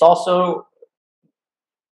 but it's also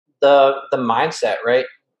the mindset, right?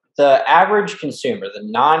 The average consumer, the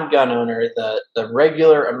non-gun owner, the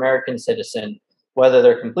regular American citizen, whether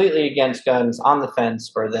they're completely against guns, on the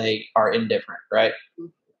fence, or they are indifferent, right?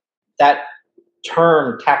 That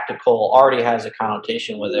term tactical already has a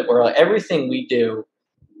connotation with it, where like, everything we do,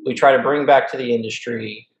 we try to bring back to the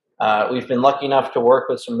industry. We've been lucky enough to work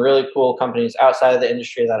with some really cool companies outside of the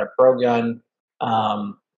industry that are pro-gun,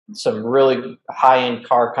 some really high-end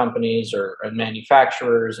car companies or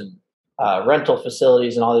manufacturers and rental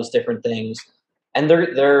facilities and all these different things. And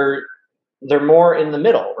they're more in the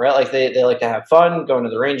middle, right? Like they like to have fun. Going to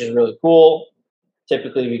the range is really cool.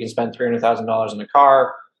 Typically, we can spend $300,000 in a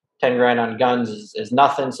car. 10 grand on guns is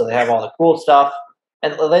nothing. So they have all the cool stuff,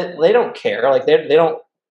 and they don't care. Like they don't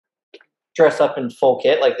dress up in full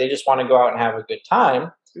kit. Like they just want to go out and have a good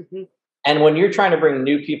time. Mm-hmm. And when you're trying to bring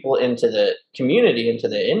new people into the community, into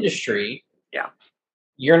the industry,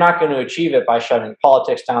 you're not going to achieve it by shoving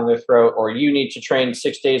politics down their throat, or you need to train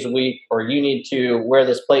 6 days a week, or you need to wear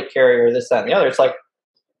this plate carrier, this, that, and the other. It's like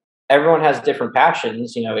everyone has different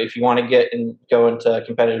passions. You know, if you want to go into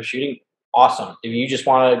competitive shooting, awesome. If you just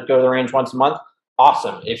want to go to the range once a month,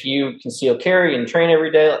 awesome. If you conceal carry and train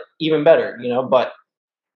every day, even better. You know, but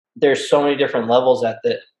there's so many different levels at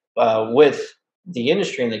with the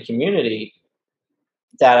industry and the community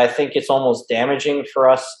that I think it's almost damaging for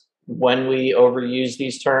us when we overuse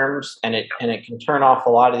these terms, and it can turn off a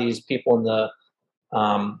lot of these people in the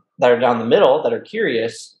that are down the middle that are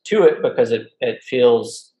curious to it, because it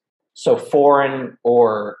feels so foreign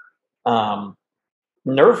or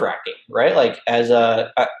nerve-wracking, right? Like as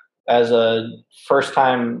a first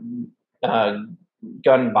time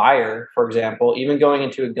gun buyer, for example, even going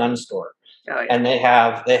into a gun store, and they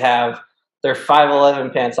have their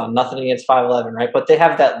 511 pants on. Nothing against 511, right? But they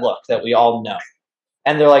have that look that we all know.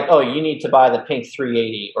 And they're like, oh, you need to buy the pink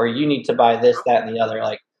 380, or you need to buy this, that, and the other.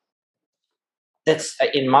 Like, that's,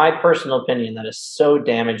 in my personal opinion, that is so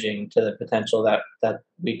damaging to the potential that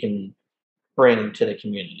we can bring to the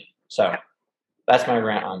community. So that's my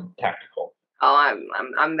rant on tactical. Oh,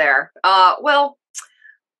 I'm there. Well,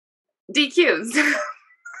 DQs.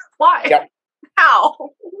 Why? Yep. How?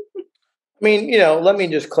 I mean, you know, let me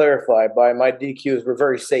just clarify. By my DQs were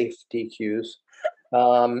very safe DQs.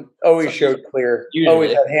 Always showed clear.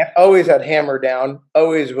 Usually. Always had hammer down.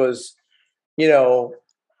 Always was, you know,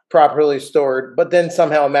 properly stored. But then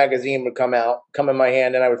somehow a magazine would come in my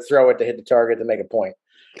hand, and I would throw it to hit the target to make a point.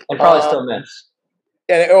 And probably still miss.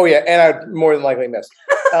 And I'd more than likely miss.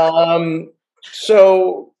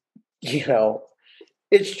 So, you know,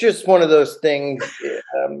 it's just one of those things.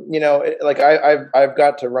 You know, like I've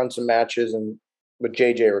got to run some matches with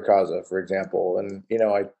JJ Ricazza, for example, and you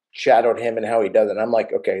know, I shadowed him and how he does it. And I'm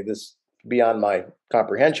like, okay, this is beyond my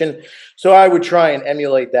comprehension. So I would try and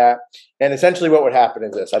emulate that. And essentially what would happen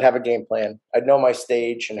is this: I'd have a game plan. I'd know my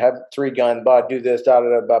stage and have 3 gun, do this,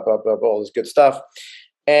 all this good stuff.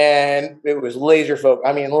 And it was laser focused.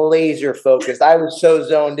 I mean, laser focused. I was so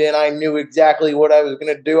zoned in. I knew exactly what I was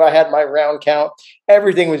going to do. I had my round count.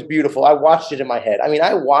 Everything was beautiful. I watched it in my head. I mean,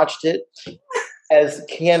 I watched it as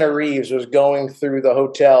Keanu Reeves was going through the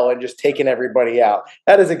hotel and just taking everybody out.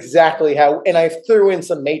 That is exactly how, and I threw in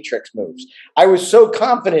some matrix moves. I was so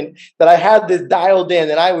confident that I had this dialed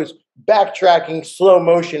in, and I was backtracking slow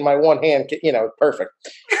motion, my one hand, you know, perfect.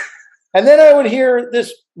 And then I would hear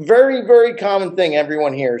this very, very common thing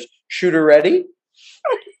everyone hears: shooter ready.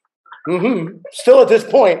 Still at this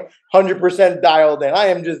point, 100% dialed in. I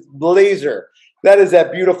am just laser. That is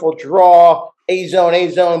that beautiful draw, A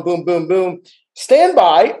zone, boom, boom, boom.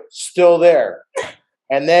 Standby, still there.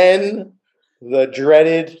 And then the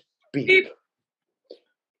dreaded beep.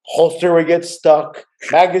 Holster would get stuck.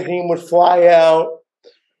 Magazine would fly out.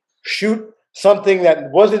 Shoot something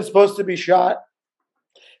that wasn't supposed to be shot.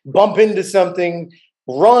 Bump into something.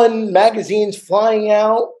 Run. Magazines flying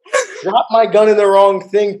out. Drop my gun in the wrong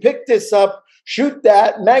thing. Pick this up. Shoot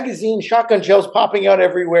that. Magazine, shotgun shells popping out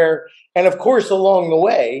everywhere. And of course, along the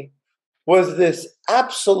way was this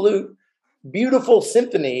absolute beautiful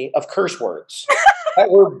symphony of curse words that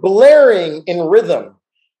were blaring in rhythm.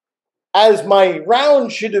 As my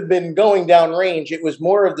round should have been going down range, it was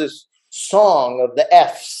more of this song of the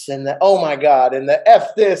F's and the oh my God and the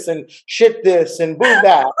F this and shit this and boom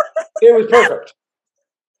that. It was perfect.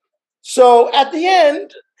 So at the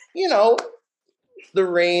end, you know, the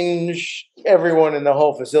range, everyone in the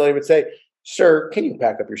whole facility would say, "Sir, can you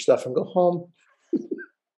pack up your stuff and go home?"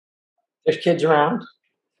 There's kids around.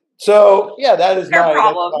 So yeah, that is their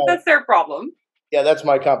problem. That's their problem. Yeah, that's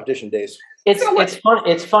my competition days. It's fun.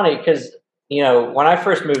 It's funny because, you know, when I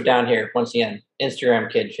first moved down here, once again,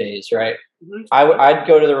 Instagram kid phase, right? Mm-hmm. I'd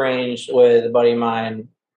go to the range with a buddy of mine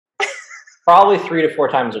probably 3 to 4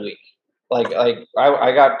 times a week.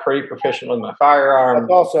 I got pretty proficient with my firearm.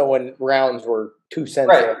 That's also when rounds were 2 cents.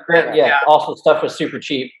 Right. Yeah. Also, stuff was super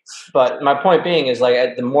cheap. But my point being is,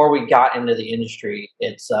 like, the more we got into the industry,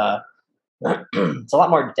 it's it's a lot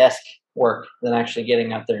more desk work than actually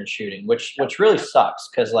getting out there and shooting, which really sucks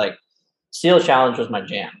because, like, Steel Challenge was my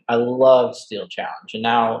jam. I loved Steel Challenge, and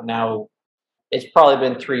now it's probably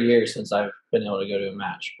been 3 years since I've been able to go to a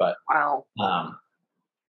match. But wow.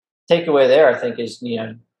 Takeaway there, I think, is,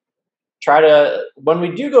 try to, when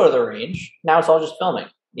we do go to the range, now it's all just filming.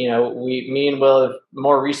 Me and Will have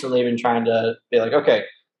more recently been trying to be like, okay,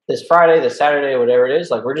 this Friday, this Saturday, whatever it is,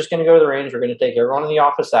 like, we're just going to go to the range. We're going to take everyone in the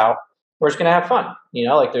office out. We're just going to have fun.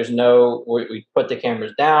 Like, there's we put the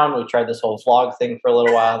cameras down. We tried this whole vlog thing for a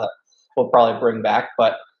little while that we'll probably bring back,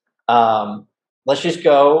 but let's just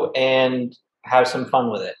go and have some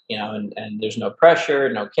fun with it, and there's no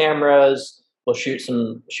pressure, no cameras. We'll shoot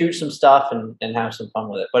some stuff and have some fun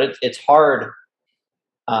with it. But it's hard.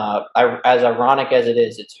 As ironic as it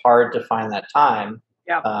is, it's hard to find that time.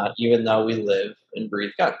 Yeah. Even though we live and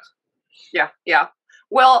breathe guns. Yeah. Yeah.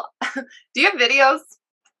 Well, do you have videos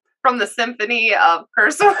from the symphony of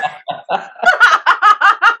Cursive? I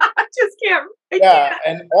just can't. I can't.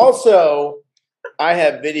 And also I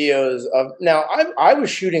have videos of, now I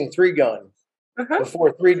was shooting 3-gun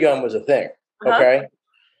before 3-gun was a thing. Okay.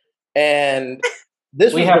 And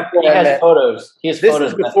this was before I met photos. He has this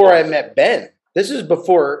photos is before I met Ben. This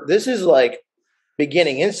is like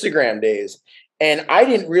beginning Instagram days. And I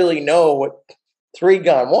didn't really know what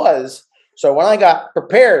 3-gun was. So when I got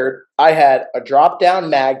prepared, I had a drop-down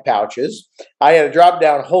mag pouches. I had a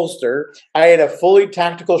drop-down holster. I had a fully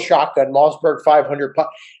tactical shotgun, Mossberg 500.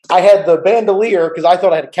 I had the bandolier because I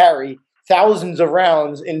thought I had to carry thousands of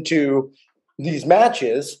rounds into these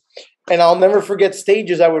matches. And I'll never forget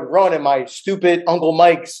stages I would run in my stupid Uncle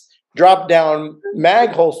Mike's drop-down mag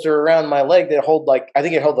holster around my leg that hold like, I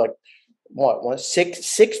think it held like,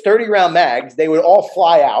 six 30-round mags. They would all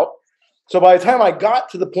fly out. So by the time I got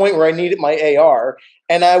to the point where I needed my AR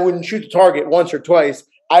and I wouldn't shoot the target once or twice,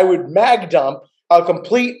 I would mag dump a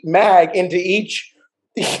complete mag into each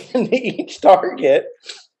target.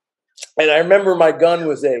 And I remember my gun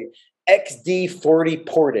was a XD40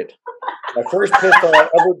 ported. My first pistol I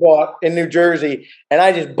ever bought in New Jersey. And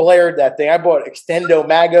I just blared that thing. I bought Extendo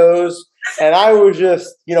Magos and I was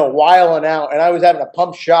just, wiling out. And I was having a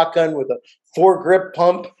pump shotgun with a 4-grip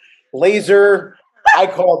pump, laser. I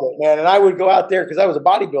called it, man. And I would go out there because I was a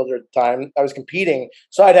bodybuilder at the time. I was competing.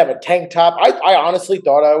 So I'd have a tank top. I honestly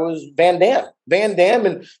thought I was Van Damme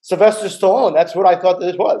and Sylvester Stallone. That's what I thought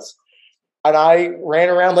this was. And I ran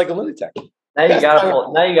around like a lunatic. Now you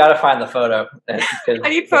gotta find the photo. I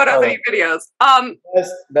need photos. I need videos.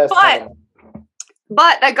 Best time.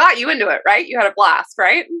 But that got you into it, right? You had a blast,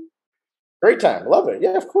 right? Great time. Love it.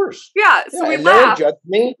 Yeah, of course. Yeah. So we no one judged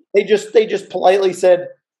me. They just politely said,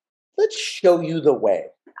 let's show you the way.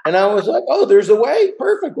 And I was like, oh, there's a way?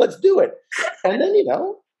 Perfect. Let's do it. And then,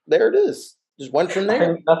 there it is. Just went from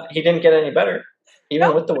there. He didn't get any better,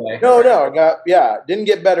 even with the way. No. Didn't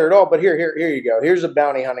get better at all. But here you go. Here's a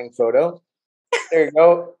bounty hunting photo. There you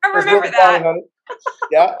go. I remember that.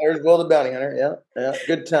 Yeah, there's Will the Bounty Hunter. Yeah.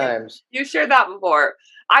 Good times. You shared that before.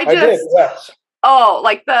 I did, yes. Oh,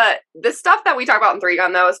 like the stuff that we talk about in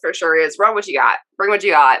 3-gun, though, is for sure is run what you got. Bring what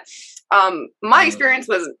you got. My experience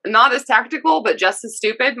was not as tactical, but just as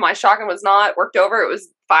stupid. My shotgun was not worked over. It was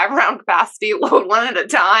 5-round capacity, load one at a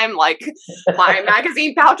time. Like, my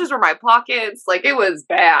magazine pouches were my pockets. Like, it was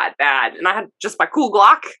bad. And I had just my cool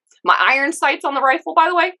Glock, my iron sights on the rifle, by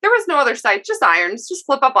the way. There was no other sights, just irons, just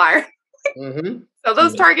flip up iron. So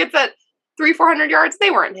those targets at 300-400 yards,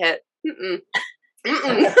 they weren't hit.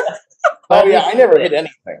 Oh yeah, I never hit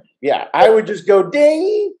anything. Yeah, I would just go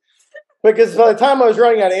ding. Because by the time I was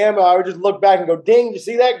running out of ammo, I would just look back and go, ding, you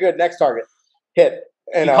see that? Good, next target. Hit.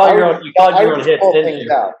 And you called your own hits, didn't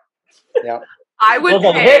you? Out. Yeah. I would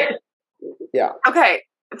pay. Yeah. Okay,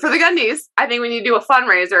 for the Gundies, I think we need to do a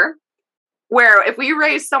fundraiser where if we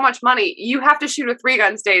raise so much money, you have to shoot a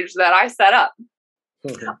 3-gun stage that I set up.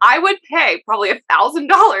 I would pay probably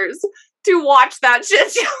 $1,000 to watch that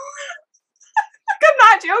shit show. I'm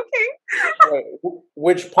not joking. Wait,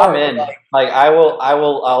 which part? I'm in.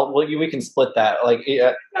 We can split that. Like,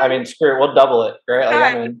 I mean, screw it. We'll double it, right? Like,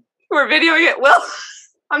 I'm in. We're videoing it. Well,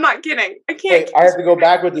 I'm not kidding. I can't. Wait, I have to go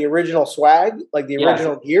back with the original swag, like the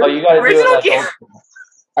original gear. Oh, you got to do it. Gear.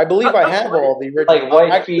 I believe I have all the original. Like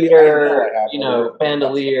white beater,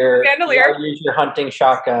 bandolier. Use your hunting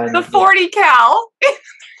shotgun. The 40 cal.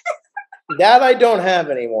 That I don't have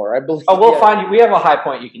anymore. I believe. Oh, we'll find you. We have a high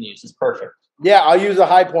point you can use. It's perfect. Yeah, I'll use a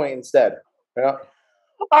high point instead. Yeah.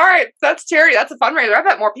 All right, that's charity. That's a fundraiser. I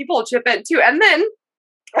bet more people will chip in too, and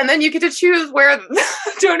then you get to choose where the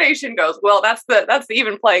donation goes. Well, that's the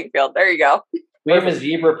even playing field. There you go. We have a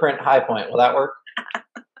zebra print high point. Will that work?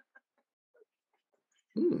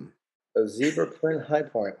 A zebra print high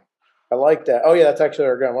point. I like that. Oh yeah, that's actually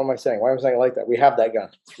our gun. What am I saying? Why am I saying I like that? We have that gun.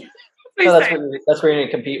 No, that's what you're going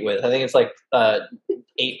to compete with. I think it's like 8+1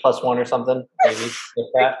 or something. Maybe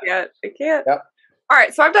like that. I can't. Yep. All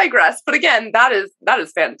right, so I've digressed, but again, that is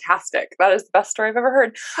fantastic. That is the best story I've ever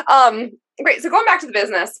heard. Great. So going back to the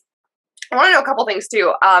business, I want to know a couple things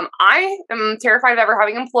too. I am terrified of ever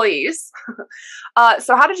having employees.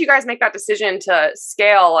 So how did you guys make that decision to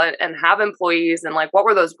scale and have employees, and like what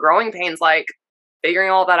were those growing pains like figuring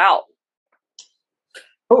all that out?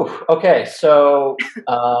 Ooh, okay. So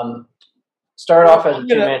start off as a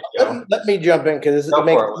two-man show. Let me jump in because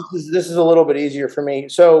this is a little bit easier for me.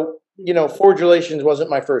 So, Forge Relations wasn't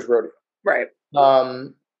my first rodeo. Right.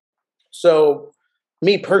 So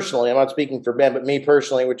me personally, I'm not speaking for Ben, but me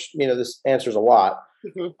personally, which, this answers a lot.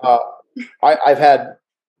 I've had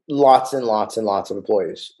lots and lots and lots of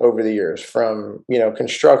employees over the years, from,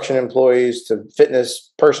 construction employees to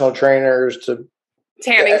fitness personal trainers to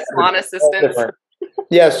tanning salon assistants.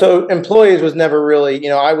 Yeah. So employees was never really,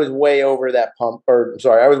 I was way over that hump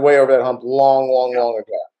long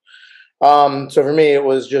ago. So for me, it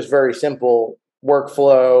was just very simple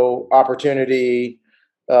workflow, opportunity.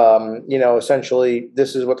 Essentially,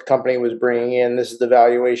 this is what the company was bringing in. This is the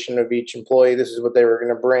valuation of each employee. This is what they were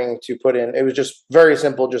going to bring to put in. It was just very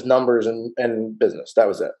simple, just numbers and business. That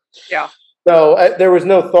was it. Yeah. So there was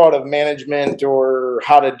no thought of management or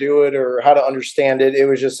how to do it or how to understand it. It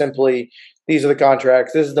was just simply, these are the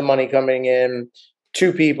contracts. This is the money coming in.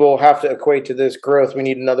 2 people have to equate to this growth. We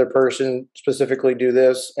need another person specifically do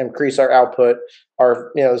this, increase our output.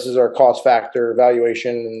 This is our cost factor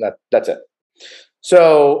valuation, and that's it.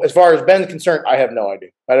 So as far as Ben's concerned, I have no idea.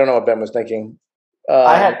 I don't know what Ben was thinking.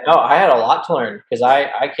 I had a lot to learn because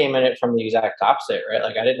I came in it from the exact opposite, right?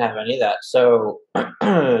 Like I didn't have any of that. So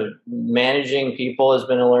managing people has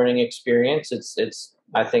been a learning experience.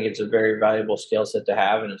 I think it's a very valuable skill set to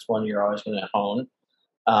have, and it's one you're always going to hone.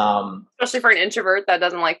 Especially for an introvert that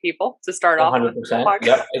doesn't like people to start 100%. off.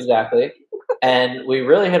 Yep, exactly. And we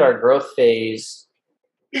really hit our growth phase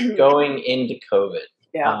going into COVID.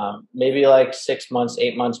 Yeah. Maybe like 6 months,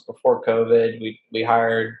 8 months before COVID, we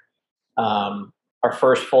hired our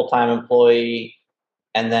first full-time employee,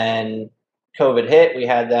 and then COVID hit. We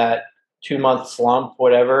had that 2-month slump,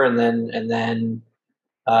 whatever, and then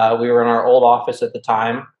we were in our old office at the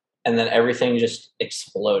time, and then everything just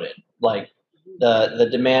exploded. Like the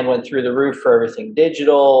demand went through the roof for everything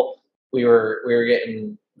digital. We were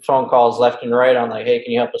getting phone calls left and right on like, hey,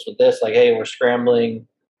 can you help us with this? Like, hey, we're scrambling.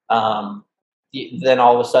 Then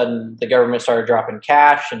all of a sudden the government started dropping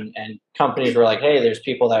cash, and companies were like, hey, there's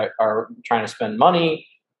people that are trying to spend money.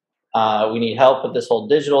 We need help with this whole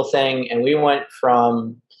digital thing. And we went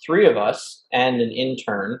from 3 of us and an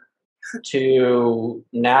intern to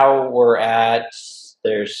now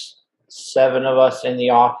there's 7 of us in the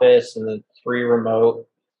office and then 3 remote.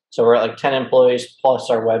 So we're at like 10 employees plus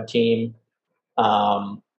our web team,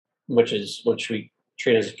 which we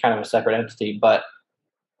treat as kind of a separate entity. But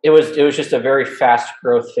it was just a very fast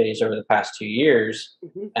growth phase over the past 2 years,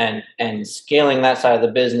 and scaling that side of the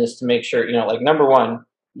business to make sure, like number one,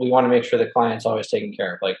 we want to make sure the client's always taken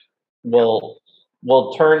care of. Like we'll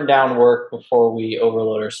turn down work before we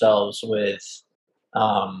overload ourselves with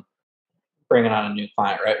bringing on a new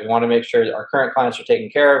client, right? We want to make sure that our current clients are taken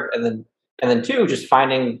care of, and then 2, just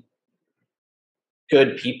finding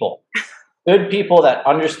good people that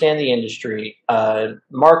understand the industry.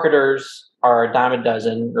 Marketers are a dime a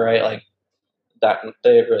dozen, right? Like that,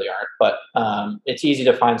 they really aren't, but it's easy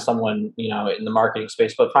to find someone, in the marketing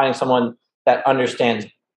space, but finding someone that understands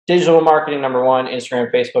digital marketing, number one,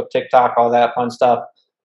 Instagram, Facebook, TikTok, all that fun stuff.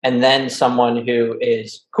 And then someone who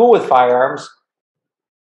is cool with firearms,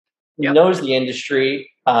 knows the industry,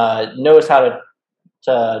 knows how to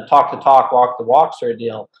talk the talk, walk the walk sort of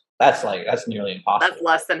deal. That's nearly impossible. That's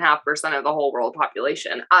less than 0.5% of the whole world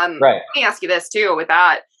population. Right. Let me ask you this too, with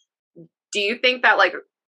that. Do you think that like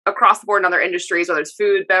across the board in other industries, whether it's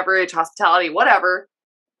food, beverage, hospitality, whatever,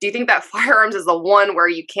 do you think that firearms is the one where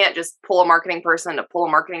you can't just pull a marketing person to pull a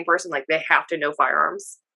marketing person? Like they have to know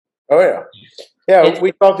firearms? Oh yeah. Yeah.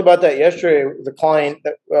 We talked about that yesterday with the client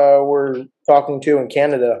that we're talking to in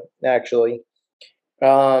Canada, actually.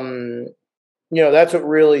 That's what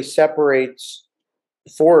really separates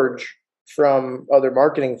Forge from other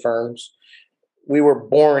marketing firms. We were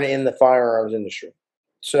born in the firearms industry.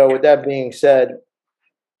 So with that being said,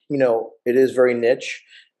 it is very niche.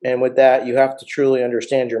 And with that, you have to truly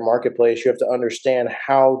understand your marketplace. You have to understand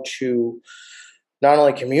how to not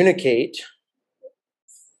only communicate,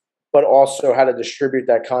 but also how to distribute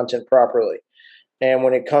that content properly. And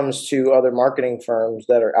when it comes to other marketing firms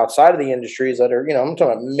that are outside of the industries that are, I'm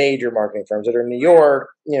talking about major marketing firms that are in New York,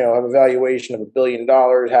 have a valuation of $1 billion,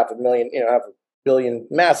 half a million, half a billion,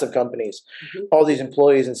 massive companies, all these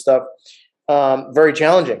employees and stuff. Very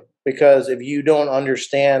challenging, because if you don't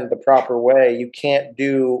understand the proper way, you can't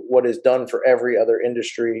do what is done for every other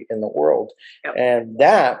industry in the world. Yep. And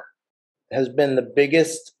that has been the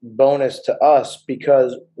biggest bonus to us,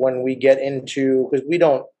 because when we get into, because we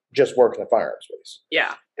don't just work in the firearm space.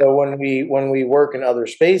 Yeah. So when we work in other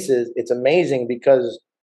spaces, it's amazing, because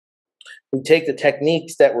we take the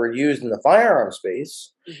techniques that were used in the firearm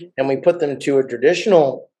space and we put them to a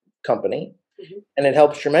traditional company, and it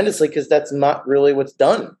helps tremendously, because that's not really what's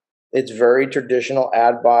done. It's very traditional,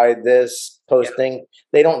 ad buy this, posting. Yep.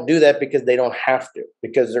 They don't do that because they don't have to,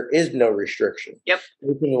 because there is no restriction. Yep.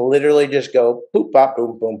 You can literally just go boop, bop,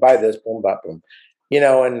 boom, boom, buy this, boom, bop, boom,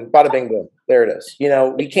 and bada bing, boom. There it is.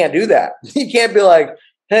 We can't do that. You can't be like,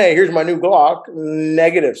 hey, here's my new Glock.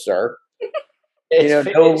 Negative, sir.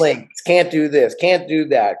 No links. Can't do this. Can't do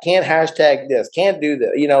that. Can't hashtag this. Can't do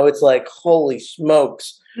that. It's like, holy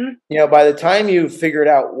smokes. By the time you've figured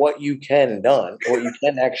out what you can done, what you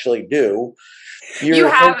can actually do, you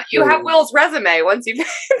have Will's resume once you've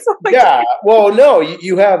yeah. Well, no,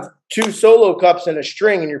 you have 2 solo cups and a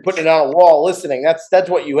string, and you're putting it on a wall listening. That's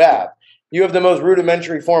what you have. You have the most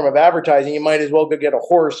rudimentary form of advertising. You might as well go get a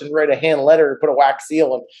horse and write a hand letter, put a wax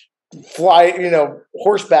seal, and fly,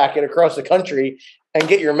 horseback it across the country and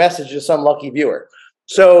get your message to some lucky viewer.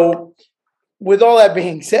 So, with all that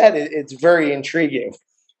being said, it's very intriguing.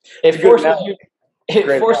 It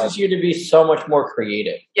forces you to be so much more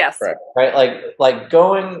creative. Yes. Right. Like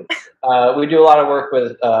going. We do a lot of work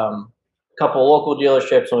with a couple local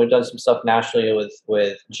dealerships, and we've done some stuff nationally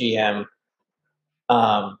with GM.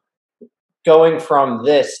 Going from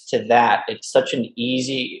this to that, it's such an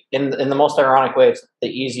easy, in the most ironic way, it's the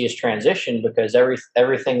easiest transition, because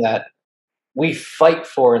everything that we fight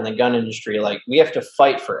for in the gun industry, like we have to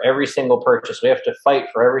fight for every single purchase, we have to fight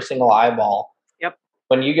for every single eyeball. Yep.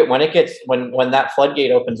 When that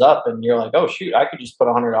floodgate opens up, and you're like, oh shoot, I could just put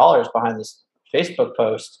 $100 behind this Facebook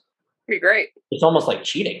post. Be great. It's almost like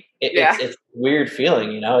cheating. It's a weird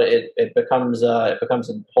feeling, It becomes a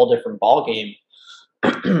whole different ball game.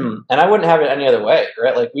 And I wouldn't have it any other way,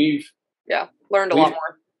 right? Like we've learned a lot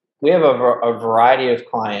more. We have a variety of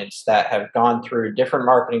clients that have gone through different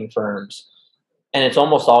marketing firms, and it's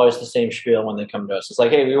almost always the same spiel when they come to us. It's like,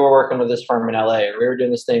 hey, we were working with this firm in LA, or we were doing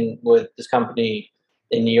this thing with this company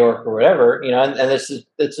in New York, or whatever, and it's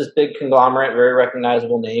this big conglomerate, very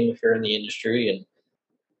recognizable name if you're in the industry,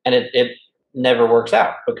 and it never works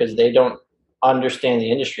out, because they don't understand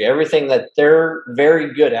the industry. Everything that they're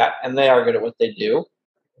very good at, and they are good at what they do,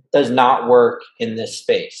 does not work in this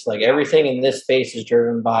space. Like everything in this space is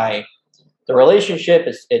driven by the relationship.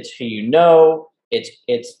 It's who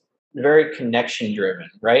it's very connection driven,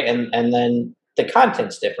 right? And then the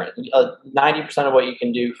content's different. 90% of what you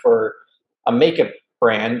can do for a makeup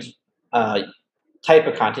brand type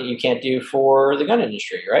of content you can't do for the gun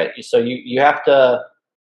industry, right? So you have to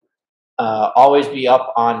always be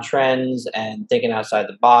up on trends and thinking outside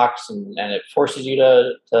the box, and it forces you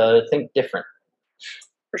to think different.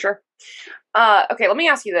 For sure. Okay, let me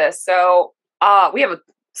ask you this. So we have a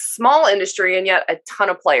small industry and yet a ton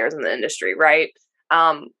of players in the industry, right?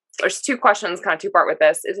 There's 2 questions, kind of 2-part with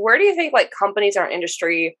this. Is where do you think like companies in our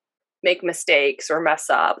industry make mistakes or mess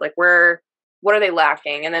up? Like what are they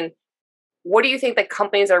lacking? And then what do you think that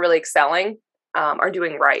companies that are really excelling are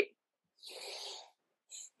doing right?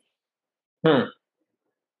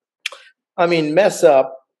 I mean, mess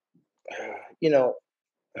up,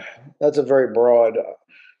 that's a very broad,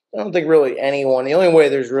 I don't think really anyone, the only way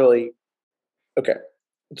there's really, okay.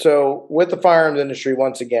 So with the firearms industry,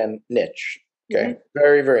 once again, niche, okay?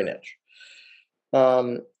 Very, very niche.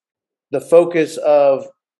 The focus of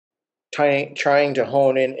trying to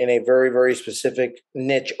hone in a very, very specific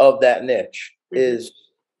niche of that niche is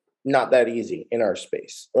not that easy in our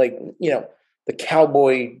space. Like, the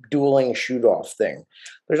cowboy dueling shoot-off thing.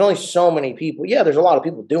 There's only so many people. Yeah, there's a lot of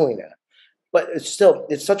people doing that. But it's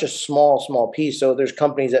such a small piece. So there's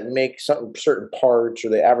companies that make certain parts, or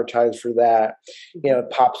they advertise for that. It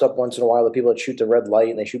pops up once in a while, the people that shoot the red light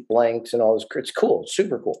and they shoot blanks and all this. It's cool,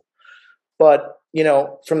 super cool. But,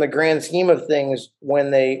 from the grand scheme of things,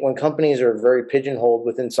 when companies are very pigeonholed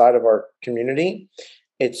within inside of our community,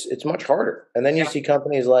 it's much harder. And then you see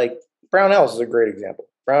companies like Brownells is a great example.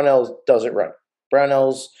 Brownells does it right.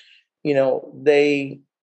 Brownells, they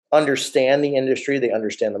understand the industry, they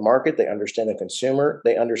understand the market, they understand the consumer,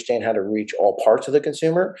 they understand how to reach all parts of the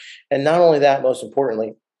consumer. And not only that, most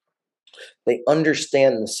importantly, they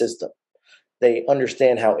understand the system. They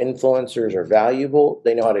understand how influencers are valuable.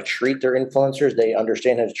 They know how to treat their influencers. They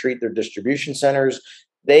understand how to treat their distribution centers.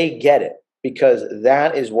 They get it because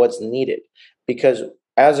that is what's needed. Because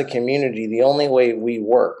as a community, the only way we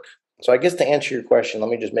work. So I guess to answer your question, let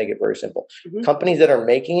me just make it very simple. Mm-hmm. Companies that are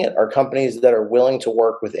making it are companies that are willing to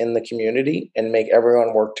work within the community and make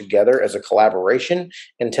everyone work together as a collaboration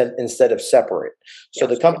instead of separate. So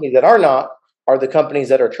the companies that are not are the companies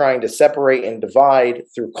that are trying to separate and divide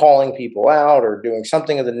through calling people out or doing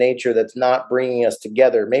something of the nature that's not bringing us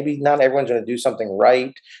together. Maybe not everyone's going to do something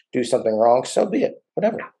right, do something wrong. So be it,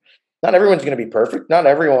 whatever. Not everyone's going to be perfect. Not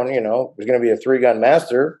everyone, is going to be a 3-gun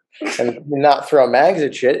master and not throw mags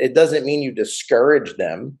at shit. It doesn't mean you discourage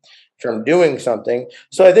them from doing something.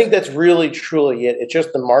 So I think that's really, truly it. It's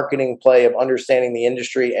just the marketing play of understanding the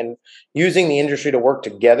industry and using the industry to work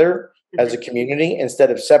together as a community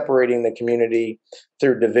instead of separating the community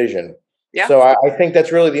through division. Yeah. So I think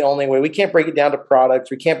that's really the only way. We can't break it down to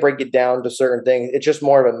products. We can't break it down to certain things. It's just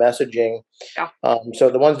more of a messaging. Yeah. So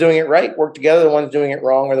the ones doing it right work together. The ones doing it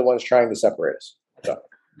wrong are the ones trying to separate us. So.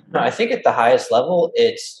 No, I think at the highest level,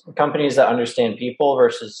 it's companies that understand people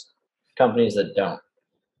versus companies that don't.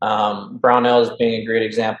 Brownells being a great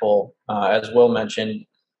example, as Will mentioned,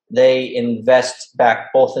 they invest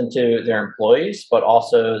back both into their employees, but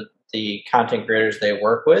also the content creators they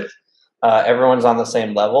work with. Everyone's on the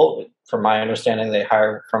same level. From my understanding, they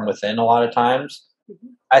hire from within a lot of times. Mm-hmm.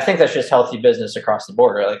 I think that's just healthy business across the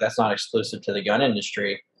board, right? Like that's not exclusive to the gun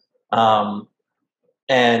industry.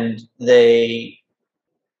 And they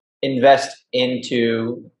invest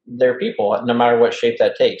into their people, no matter what shape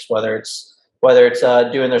that takes, whether it's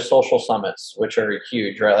doing their social summits, which are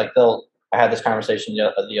huge, right? Like I had this conversation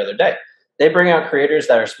the other day. They bring out creators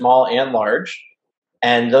that are small and large,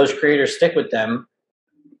 and those creators stick with them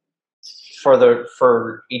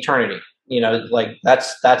for eternity. Like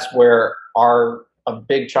that's where a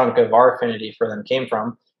big chunk of our affinity for them came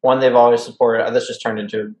from. One, they've always supported. This just turned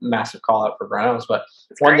into a massive call out for Brownells, but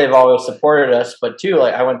one, they've always supported us. But two,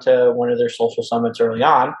 like I went to one of their social summits early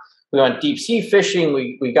on. We went deep sea fishing.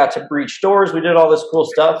 We got to breach doors. We did all this cool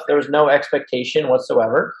stuff. There was no expectation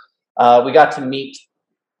whatsoever. We got to meet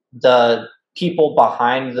the people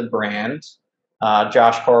behind the brand.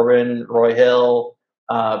 Josh Corbin, Roy Hill,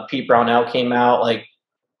 Pete Brownell came out, like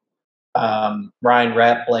Ryan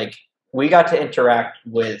Rep. Like we got to interact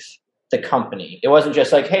with the company. It wasn't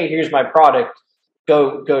just like, hey, here's my product,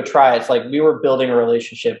 go try it. It's like we were building a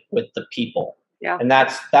relationship with the people. Yeah. And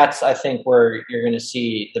that's I think where you're going to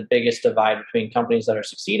see the biggest divide between companies that are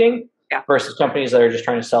succeeding versus companies that are just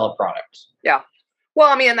trying to sell a product. Yeah. Well,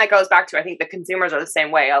 I mean, and that goes back to, I think the consumers are the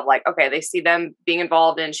same way of like, okay, they see them being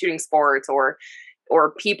involved in shooting sports or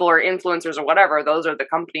people or influencers or whatever. Those are the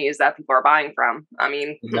companies that people are buying from. I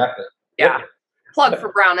mean, exactly. Yeah. Yep. Plug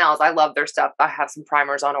for Brownells. I love their stuff. I have some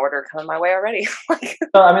primers on order coming my way already. So,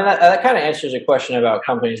 I mean, that kind of answers a question about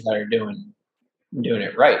companies that are doing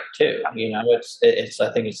it right too. It's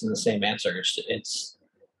I think it's in the same answer. It's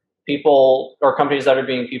people or companies that are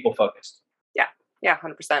being people focused. Yeah,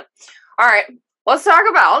 100%. All right, let's talk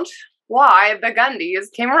about why the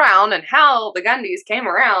Gundies came around and how the Gundies came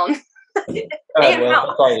around. And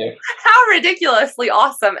how ridiculously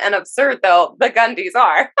awesome and absurd though the Gundies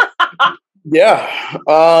are. Yeah.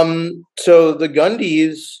 So the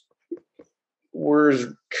Gundies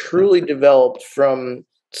were truly developed from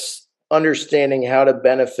understanding how to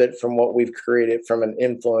benefit from what we've created from an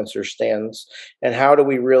influencer stance and how do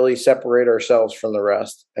we really separate ourselves from the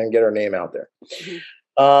rest and get our name out there.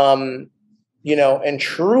 Mm-hmm. And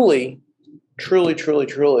truly,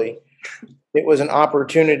 it was an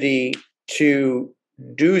opportunity to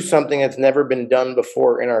do something that's never been done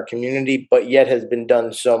before in our community, but yet has been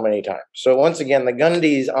done so many times. So once again, the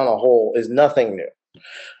Gundies on a whole is nothing new.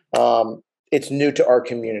 It's new to our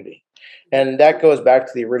community. And that goes back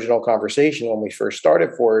to the original conversation when we first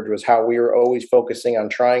started Forge, was how we were always focusing on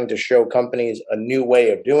trying to show companies a new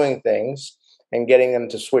way of doing things and getting them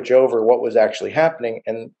to switch over what was actually happening.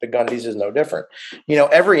 And the Gundies is no different.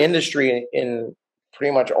 Every industry in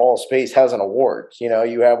pretty much all space has an award.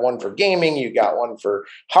 You have one for gaming, you got one for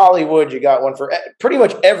Hollywood, you got one for pretty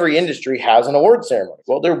much every industry has an award ceremony.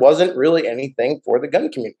 Well, there wasn't really anything for the gun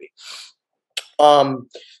community.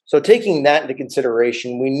 So taking that into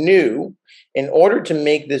consideration, we knew in order to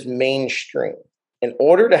make this mainstream, in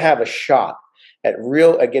order to have a shot at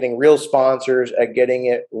getting real sponsors, at getting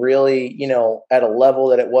it really, at a level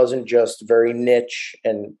that it wasn't just very niche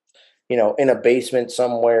and, in a basement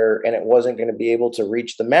somewhere, and it wasn't going to be able to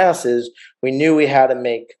reach the masses. We knew we had to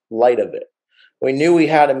make light of it. We knew we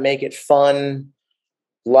had to make it fun,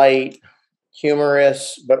 light,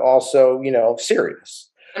 humorous, but also, serious.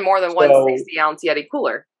 And more than one 60-ounce Yeti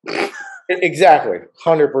cooler. Exactly.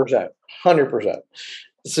 100%. 100%.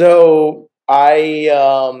 So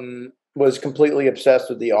I was completely obsessed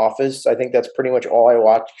with The Office. I think that's pretty much all I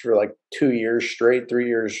watched for like 2 years straight, 3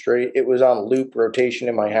 years straight. It was on loop rotation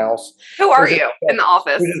in my house. Who are you in The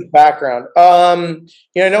Office? Background. I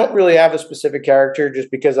don't really have a specific character,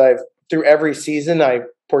 just because through every season, I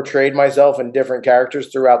portrayed myself in different characters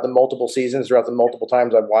throughout the multiple seasons, throughout the multiple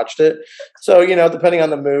times I've watched it. So, depending on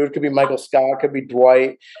the mood, could be Michael Scott, could be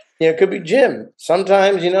Dwight, it could be Jim.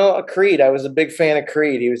 Sometimes, a Creed. I was a big fan of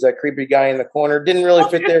Creed. He was that creepy guy in the corner. Didn't really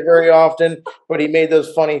fit there very often, but he made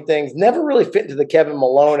those funny things. Never really fit into the Kevin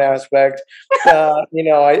Malone aspect. I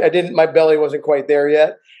didn't, my belly wasn't quite there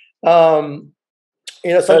yet. Sometimes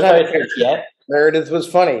Meredith was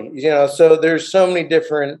funny, so there's so many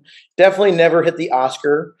different, definitely never hit the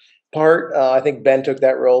Oscar part. I think Ben took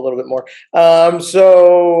that role a little bit more.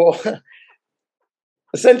 So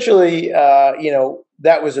essentially,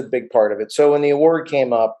 that was a big part of it. So when the award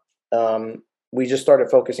came up, we just started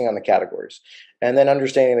focusing on the categories, and then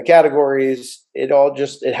understanding the categories.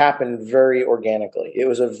 It happened very organically. It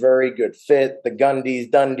was a very good fit. The Gundies,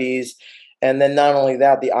 Dundies. And then not only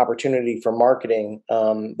that, the opportunity for marketing.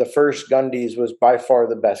 The first Gundies was by far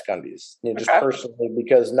the best Gundies, just personally,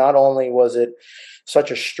 because not only was it such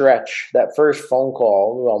a stretch, that first phone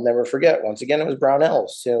call, I'll never forget. Once again, it was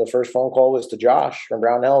Brownells. The first phone call was to Josh from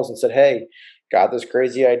Brownells and said, "Hey, got this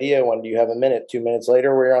crazy idea. When do you have a minute?" 2 minutes later,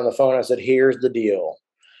 we were on the phone. I said, "Here's the deal.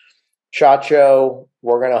 SHOT Show,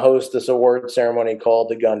 we're going to host this award ceremony called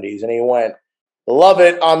the Gundies." And he went, "Love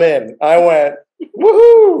it. I'm in." I went,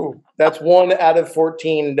 "Woohoo!" That's 1 out of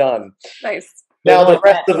 14 done. Nice. Now the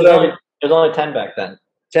rest of them, there's only 10 back then.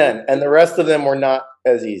 10, and the rest of them were not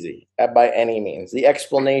as easy by any means. The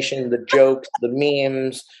explanation, the jokes, the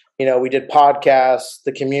memes. We did podcasts.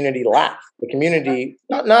 The community laughed. The community,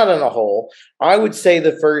 not on a whole. I would say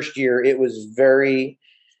the first year it was very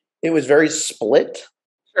split.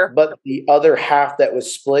 Sure. But the other half that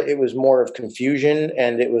was split, it was more of confusion,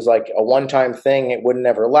 and it was like a one-time thing. It would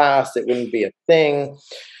never last. It wouldn't be a thing.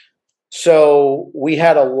 So we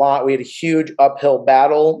had a huge uphill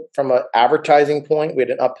battle from an advertising point. We had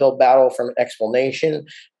an uphill battle from an explanation,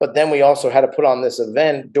 but then we also had to put on this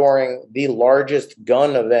event during the largest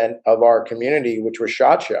gun event of our community, which was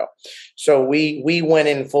SHOT Show. So we went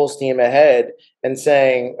in full steam ahead and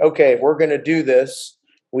saying, okay, if we're going to do this,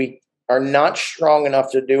 we are not strong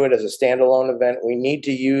enough to do it as a standalone event. We need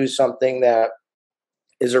to use something that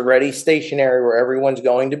is already stationary where everyone's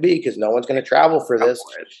going to be, because no one's going to travel for this.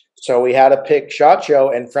 So we had to pick SHOT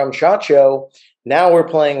Show, and from SHOT Show, now we're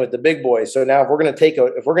playing with the big boys. So now if we're going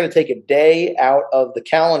to take a day out of the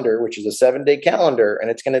calendar, which is a 7-day calendar,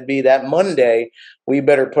 and it's going to be that Monday, we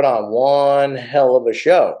better put on one hell of a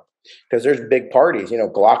show, because there's big parties.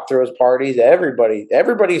 Glock throws parties.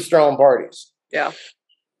 Everybody's throwing parties. Yeah.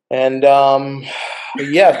 And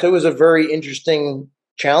yes, it was a very interesting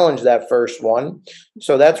challenge, that first one.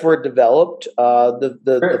 So that's where it developed.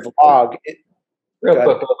 The vlog. Real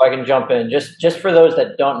quick, if I can jump in, just for those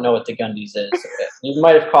that don't know what the Gundies is, you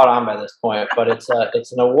might have caught on by this point, but it's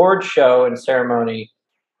an award show and ceremony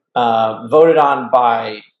voted on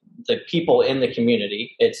by the people in the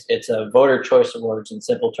community. It's a voter choice awards in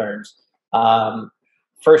simple terms.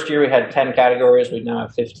 First year we had 10 categories. We now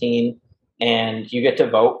have 15. And you get to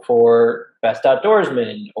vote for best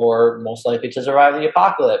outdoorsman or most likely to survive the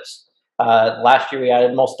apocalypse. Last year we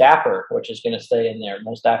added most dapper, which is going to stay in there.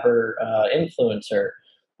 Most dapper influencer,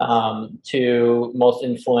 to most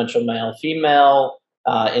influential male, female,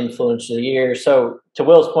 influencer of the year. So to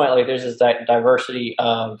Will's point, like there's this diversity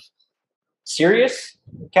of serious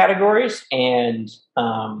categories and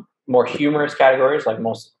more humorous categories, like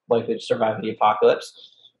most likely to survive the apocalypse.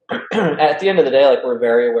 At the end of the day, like we're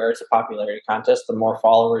very aware it's a popularity contest. The more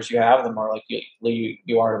followers you have, the more likely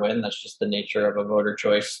you are to win. That's just the nature of a voter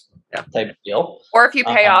choice type of deal. Or if you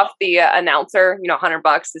pay off the announcer, $100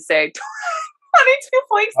 to say 22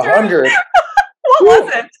 flakes. 100. What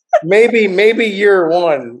was it? Maybe year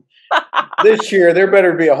one. This year there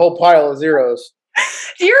better be a whole pile of zeros.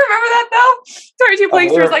 Do you remember that though? 22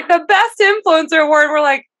 Flakesters, like the best influencer award. We're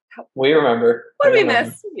like, we remember. What did we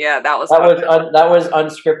miss? Yeah, that was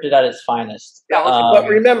unscripted at its finest. But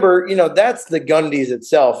remember, that's the Gundies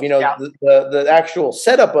itself. The actual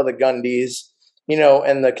setup of the Gundies,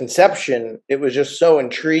 and the conception. It was just so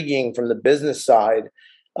intriguing from the business side.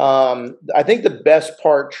 I think the best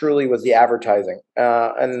part truly was the advertising.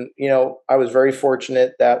 And, I was very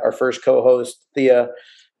fortunate that our first co-host, Thea,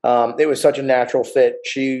 it was such a natural fit.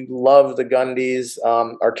 She loved the Gundys.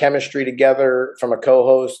 Our chemistry together from a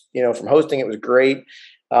co-host, from hosting, it was great.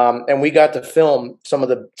 And we got to film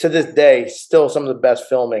to this day, still some of the best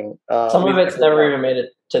filming. Some of it's never even made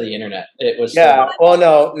it to the internet. It was Well,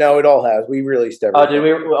 no, it all has. We released everything. Oh, did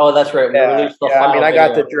we? Oh, that's right. We released the file. I mean, I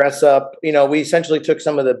got to dress up. We essentially took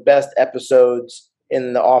some of the best episodes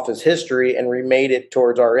in the Office history and remade it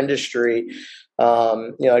towards our industry.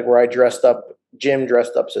 Like where I dressed up. Jim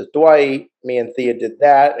dressed up as Dwight. Me and Thea did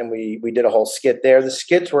that, and we did a whole skit there. The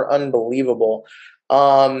skits were unbelievable.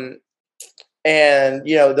 And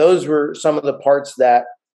those were some of the parts that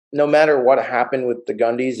no matter what happened with the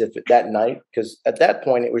Gundys, that night, because at that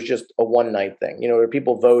point it was just a one night thing, there were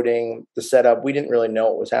people voting, the setup, we didn't really know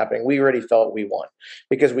what was happening. We already felt we won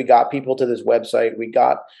because we got people to this website. We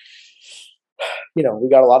got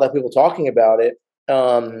a lot of people talking about it.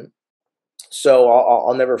 So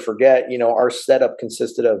I'll never forget, our setup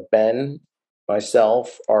consisted of Ben,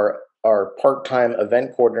 myself, our part-time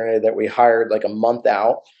event coordinator that we hired like a month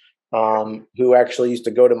out, who actually used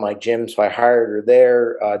to go to my gym. So I hired her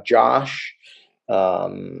there. Josh. I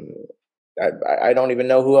don't even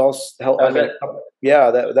know who else helped.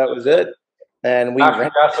 Yeah, that was it. And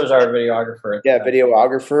Josh was our videographer.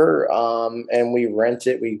 Videographer. And we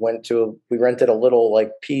rented a little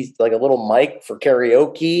a little mic for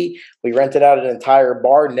karaoke. We rented out an entire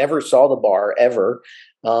bar, never saw the bar ever.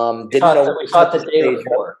 We saw it the day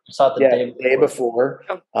before. The day before.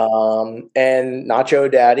 And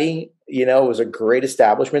Nacho Daddy, it was a great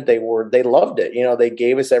establishment. They loved it. They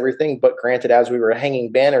gave us everything, but granted, as we were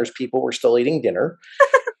hanging banners, people were still eating dinner.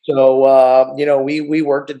 So, we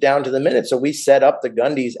worked it down to the minute. So we set up the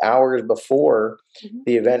Gundys hours before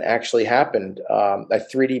the event actually happened. I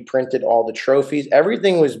 3D printed all the trophies.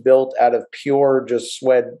 Everything was built out of pure just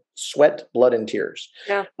sweat, blood, and tears.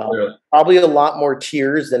 Yeah. Probably a lot more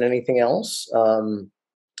tears than anything else.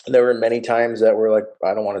 There were many times that we're like,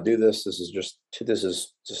 I don't want to do this. This is just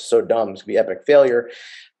so dumb. It's gonna be epic failure.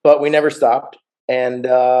 But we never stopped. And,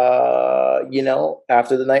 after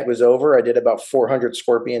the night was over, I did about 400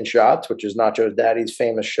 scorpion shots, which is Nacho's daddy's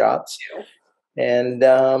famous shots. And,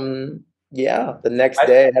 the next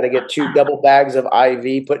day I had to get 2 double bags of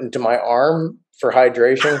IV put into my arm for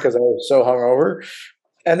hydration because I was so hungover.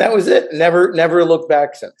 And that was it. Never looked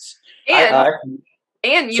back since.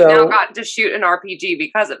 And you've now gotten to shoot an RPG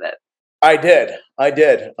because of it. I did.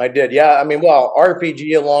 Yeah. I mean,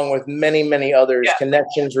 RPG along with many, many others,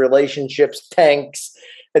 connections, relationships, tanks,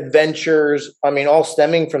 adventures. I mean, all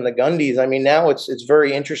stemming from the Gundys. I mean, now it's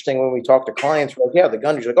very interesting when we talk to clients. We're like, the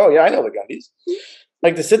Gundys. Like, oh yeah, I know the Gundys.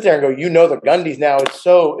 Like to sit there and go, the Gundys now. It's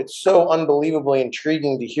so unbelievably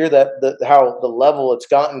intriguing to hear how the level it's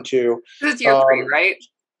gotten to. This is year 3, right?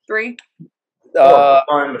 3.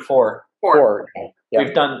 Going into 4. 4. Yeah.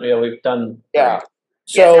 We've done. Yeah.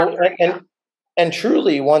 So, and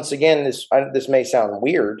truly, once again, this may sound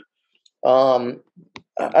weird. I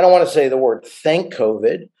don't want to say the word thank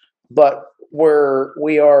COVID, but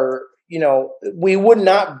we are, we would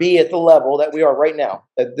not be at the level that we are right now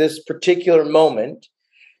at this particular moment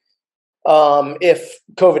if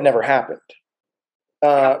COVID never happened.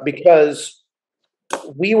 Because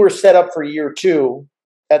we were set up for year 2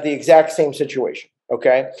 at the exact same situation.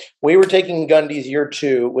 Okay, we were taking Gundys year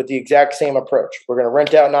 2 with the exact same approach. We're going to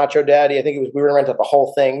rent out Nacho Daddy. I think we were going to rent out the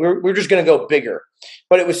whole thing. We were just going to go bigger,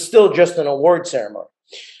 but it was still just an award ceremony.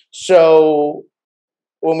 So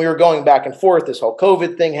when we were going back and forth, this whole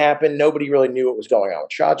COVID thing happened. Nobody really knew what was going on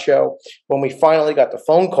with SHOT Show. When we finally got the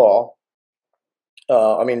phone call,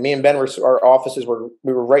 me and Ben our offices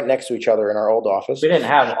we were right next to each other in our old office. We didn't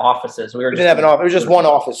have offices. We didn't have an office. It was just one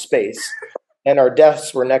office space. And our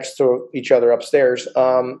desks were next to each other upstairs.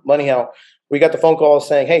 Anyhow, we got the phone call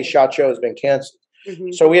saying, hey, SHOT Show has been canceled.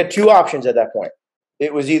 So we had 2 options at that point.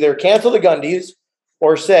 It was either cancel the Gundys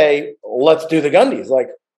or say, let's do the Gundys.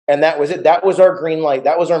 And that was it. That was our green light.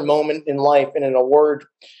 That was our moment in life and in a word.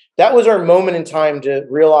 That was our moment in time to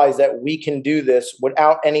realize that we can do this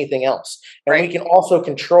without anything else. And we can also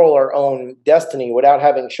control our own destiny without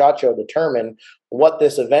having SHOT Show determine what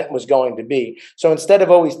this event was going to be. So instead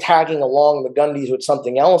of always tagging along the Gundys with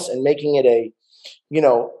something else and making it a,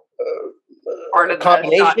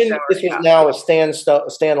 combination, this was now a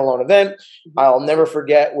standalone event. I'll never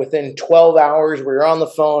forget, within 12 hours, we were on the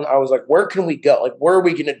phone. I was like, where can we go? Where are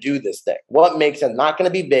we going to do this thing? What makes it not going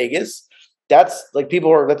to be Vegas? That's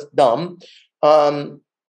that's dumb. And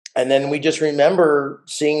then we just remember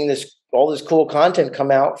seeing this all this cool content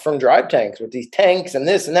come out from drive tanks with these tanks and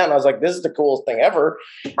this and that. And I was like, this is the coolest thing ever.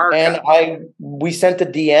 And we sent a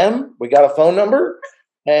DM, we got a phone number,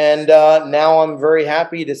 and now I'm very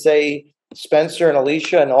happy to say Spencer and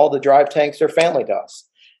Alicia and all the drive tanks are family to us.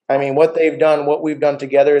 I mean, what they've done, what we've done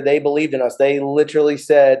together, they believed in us. They literally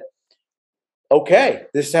said, okay,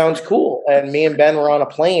 this sounds cool. And me and Ben were on a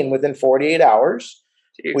plane within 48 hours.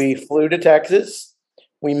 Jeez. We flew to Texas.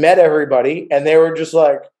 We met everybody, and they were just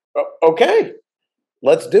like, okay,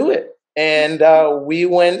 let's do it. And we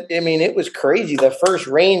went, I mean, it was crazy. The first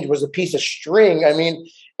range was a piece of string. I mean,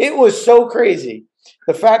 it was so crazy.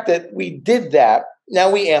 The fact that we did that,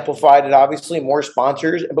 now we amplified it, obviously, more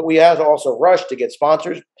sponsors, but we had to also rush to get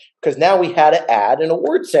sponsors because now we had to add an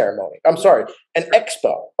award ceremony. I'm sorry, an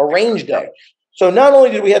expo, a range day. So not only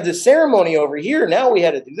did we have this ceremony over here, now we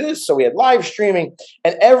had to do this. So we had live streaming,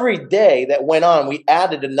 and every day that went on, we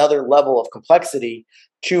added another level of complexity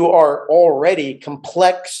to our already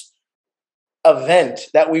complex event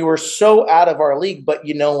that we were so out of our league. But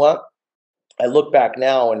you know what? I look back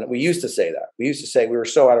now, and we used to say that. We used to say we were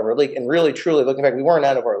so out of our league. And really, truly, looking back, we weren't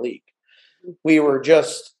out of our league. We were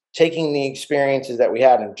just taking the experiences that we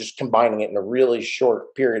had and just combining it in a really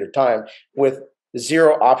short period of time with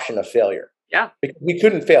zero option of failure. Yeah. We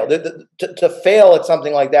couldn't fail. To fail at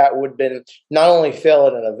something like that would have been not only fail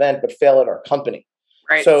at an event, but fail at our company.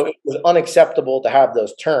 Right. So it was unacceptable to have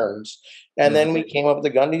those terms. And then we came up with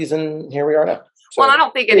the Gundies, and here we are now. So, well, I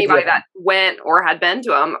don't think anybody that went or had been to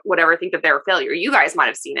them would ever think that they were a failure. You guys might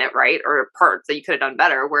have seen it, right? Or parts that you could have done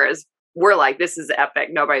better. Whereas we're like, this is epic.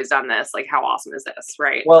 Nobody's done this. Like, how awesome is this?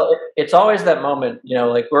 Right. Well, it's always that moment, you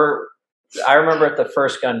know, like I remember at the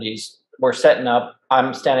first Gundies, we're setting up.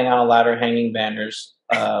 I'm standing on a ladder hanging banners.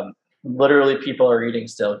 Literally people are eating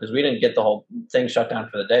still because we didn't get the whole thing shut down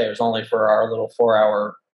for the day. It was only for our little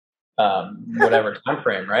 4-hour whatever time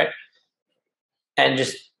frame, right? And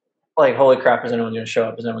just like, holy crap, is anyone going to show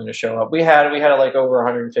up? Is anyone going to show up? We had like over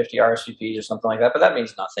 150 RSVPs or something like that, but that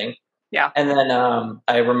means nothing. Yeah. And then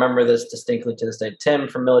I remember this distinctly to this day. Tim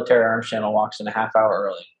from Military Arms Channel walks in a half hour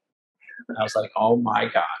early. And I was like, oh my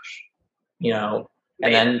gosh, you know.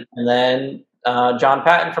 And then John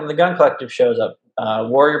Patton from the Gun Collective shows up.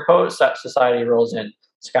 Warrior Poet Society rolls in.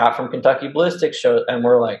 Scott from Kentucky Ballistics shows, and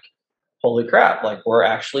we're like, holy crap, like we're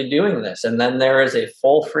actually doing this. And then there is a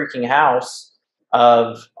full freaking house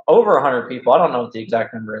of over 100 people. I don't know what the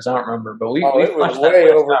exact number is. I don't remember, but we flushed that place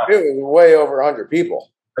out. It was way over 100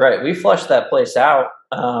 people. Right. We flushed that place out.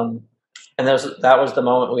 And that was the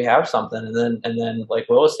moment we have something. And then like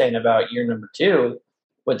Will was saying about year number 2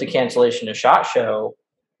 with the cancellation of SHOT Show.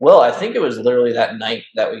 Will, I think it was literally that night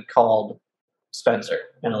that we called Spencer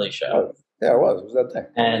and Alicia. Oh, yeah, it was. It was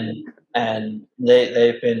that thing. And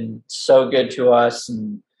they've been so good to us,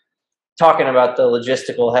 and talking about the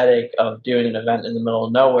logistical headache of doing an event in the middle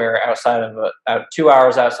of nowhere outside of 2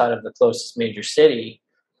 hours outside of the closest major city,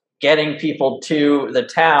 getting people to the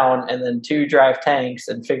town and then 2 drive tanks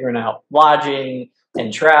and figuring out lodging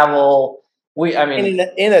and travel.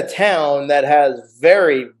 In a town that has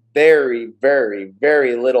very, very, very,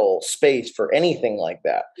 very little space for anything like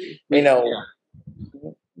that. You know,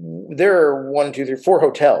 there are 1, 2, 3, 4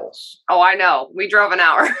 hotels. Oh, I know. We drove an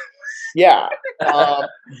hour. Yeah. But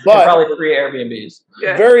probably 3 Airbnbs.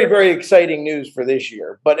 Yeah. Very, very exciting news for this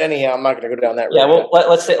year. But anyhow, I'm not going to go down that road. Yeah, well,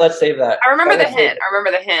 let's save that. I remember the hint,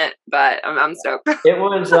 but I'm stoked. It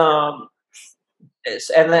was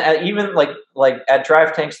and then even like at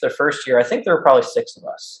Drive Tanks the first year, I think there were probably 6 of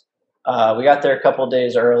us. We got there a couple of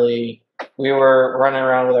days early. We were running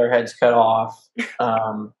around with our heads cut off.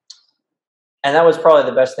 And that was probably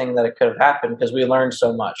the best thing that it could have happened because we learned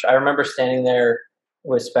so much. I remember standing there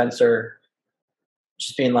with Spencer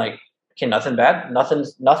just being like, okay, nothing bad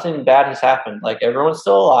has happened. Like, everyone's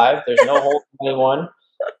still alive. There's no hold on anyone.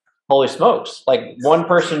 Holy smokes. Like, one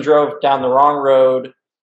person drove down the wrong road,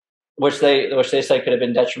 which they said could have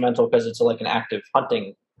been detrimental because it's like an active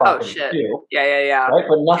hunting property. Oh shit. Too, yeah. right?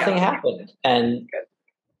 But nothing happened. And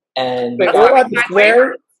wait, we're allowed to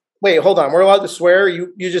swear? Wait, hold on. We're allowed to swear?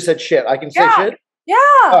 You just said shit. I can say shit? Yeah.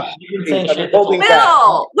 Oh,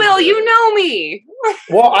 Will, you know me.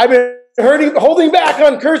 Well, I've been holding back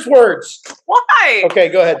on curse words. Why? Okay,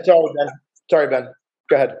 go ahead. Sorry, Ben.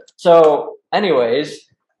 Go ahead. So, anyways,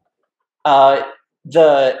 after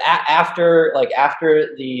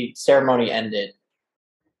the ceremony ended,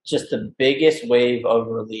 just the biggest wave of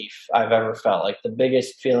relief I've ever felt. Like, the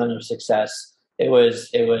biggest feeling of success. It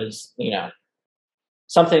was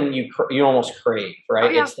something you almost crave, right? Oh,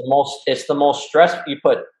 yeah. It's the most stressful. You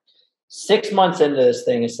put 6 months into this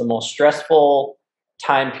thing. It's the most stressful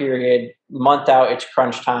time period. Month out, it's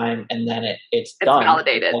crunch time, and then it's done.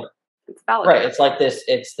 Validated. It's validating. Right. It's like this.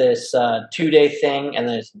 It's this 2-day thing, and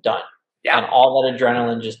then it's done. Yeah. And all that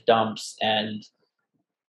adrenaline just dumps, and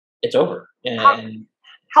it's over. And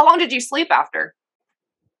how long did you sleep after?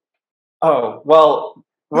 oh well,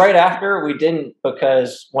 right after we didn't,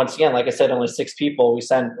 because once again, like I said, only 6 people. We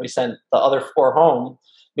sent the other 4 home.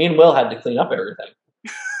 Me and Will had to clean up everything.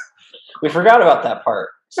 We forgot about that part.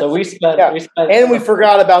 So we spent, we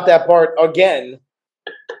forgot about that part again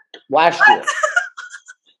last year.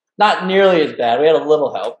 Not nearly as bad. We had a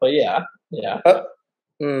little help, but yeah. A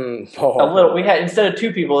little. We had, instead of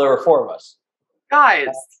 2 people, there were 4 of us. Guys.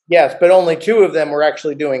 Yes, but only 2 of them were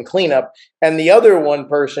actually doing cleanup, and the other one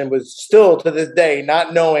person was still to this day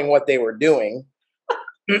not knowing what they were doing.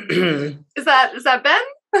 Is that Ben?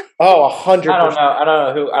 Oh, 100%. I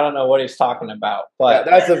don't know what he's talking about, but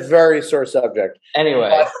that's a very sore subject.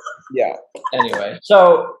 Anyway, yeah. Anyway,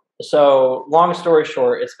 so long story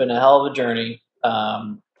short, it's been a hell of a journey.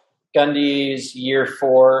 Gundy's year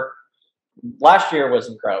 4. Last year was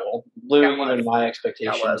incredible. Blew even my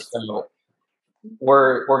expectations. So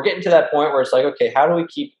we're getting to that point where it's like, okay, how do we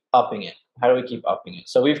keep upping it?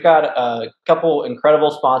 So we've got a couple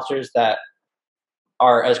incredible sponsors that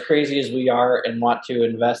are as crazy as we are and want to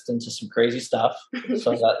invest into some crazy stuff.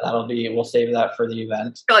 So we'll save that for the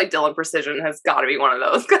event. I feel like Dylan Precision has got to be one of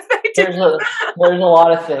those. There's a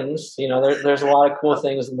lot of things, there's a lot of cool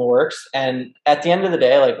things in the works. And at the end of the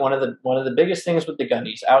day, like one of the biggest things with the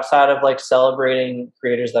Gundies, outside of like celebrating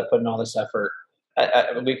creators that put in all this effort,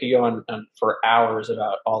 we could go on for hours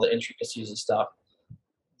about all the intricacies and stuff.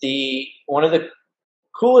 One of the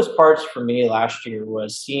coolest parts for me last year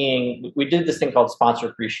was we did this thing called Sponsor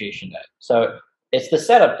Appreciation Day. So it's the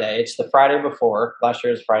setup day. It's the Friday before. Last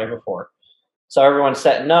year was Friday before. So everyone's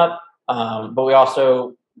setting up, but we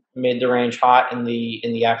also made the range hot in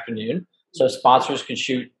the afternoon, so sponsors could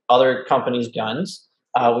shoot other companies' guns.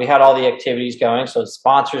 We had all the activities going, so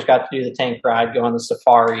sponsors got to do the tank ride, go on the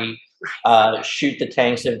safari, shoot the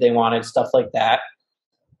tanks if they wanted, stuff like that.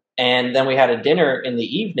 And then we had a dinner in the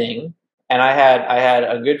evening. And I had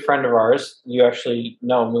a good friend of ours, you actually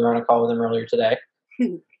know him, we were on a call with him earlier today,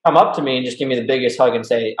 come up to me and just give me the biggest hug and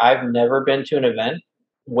say, I've never been to an event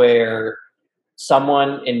where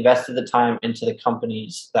someone invested the time into the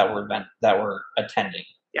companies that were attending.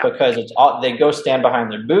 Yeah. Because they go stand behind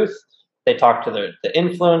their booth, they talk to the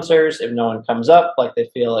influencers. If no one comes up, like they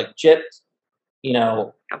feel like gypped,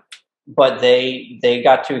 but they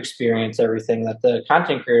got to experience everything that the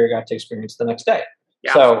content creator got to experience the next day.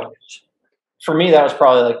 Yeah. So for me, that was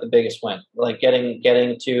probably like the biggest win, like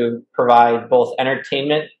getting to provide both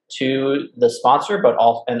entertainment to the sponsor, but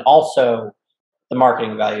also the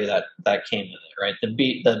marketing value that came with it, right? The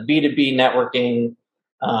B2B networking,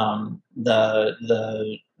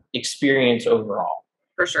 the experience overall.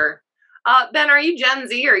 For sure. Ben, are you Gen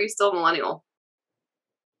Z or are you still millennial?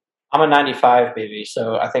 I'm a 95 baby,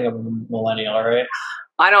 so I think I'm a millennial, right?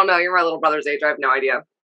 I don't know. You're my little brother's age. I have no idea.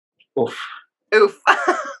 Oof.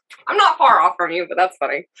 I'm not far off from you, but that's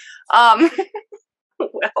funny. Well,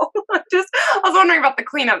 I was wondering about the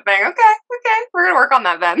cleanup thing. Okay. We're going to work on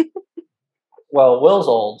that, Ben. Well, Will's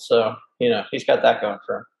old, so, he's got that going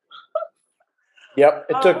for him. Yep.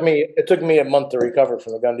 It took me a month to recover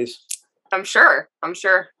from the Gundies. I'm sure.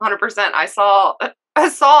 100%. I saw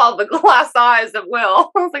the glass eyes of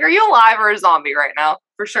Will. I was like, are you alive or a zombie right now?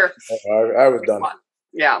 For sure. I was done.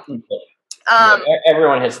 Yeah.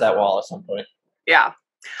 Everyone hits that wall at some point. Yeah.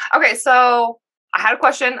 Okay, so I had a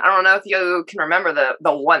question. I don't know if you can remember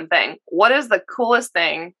the one thing. What is the coolest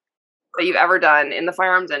thing that you've ever done in the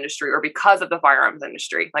firearms industry or because of the firearms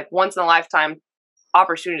industry? Like once in a lifetime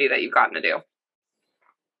opportunity that you've gotten to do?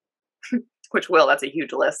 Which that's a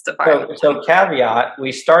huge list of firearms. So caveat,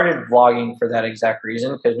 we started vlogging for that exact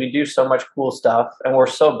reason because we do so much cool stuff and we're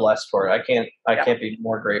so blessed for it. I can't be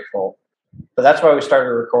more grateful. But that's why we started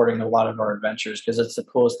recording a lot of our adventures because it's the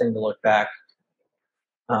coolest thing to look back.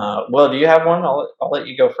 Will, do you have one? I'll let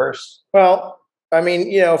you go first. Well, I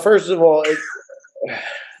mean, first of all,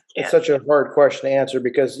 it's such a hard question to answer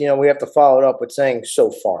because, we have to follow it up with saying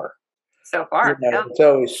so far. So far. Yeah. It's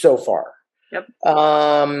always so far. Yep.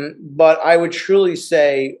 But I would truly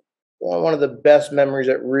say one of the best memories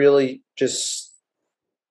that really just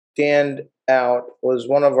stand out was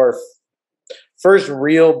one of our first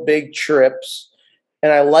real big trips.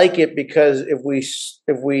 And I like it because if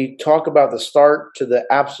we talk about the start to the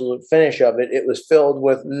absolute finish of it, it was filled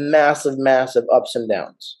with massive, massive ups and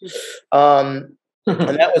downs. And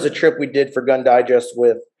that was a trip we did for Gun Digest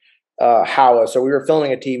with Howa. So we were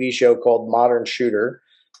filming a TV show called Modern Shooter.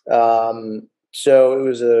 So it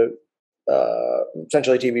was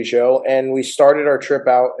essentially a TV show. And we started our trip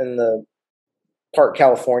out in the part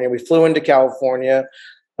California. We flew into California.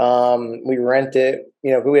 We rented,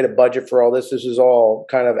 we had a budget for all this. This is all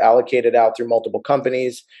kind of allocated out through multiple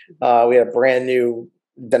companies. We had a brand new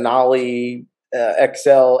Denali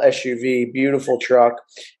XL SUV, beautiful truck.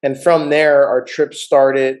 And from there, our trip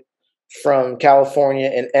started from California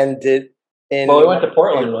and ended in. Well, we went to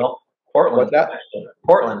Portland, Will. Portland. What's that?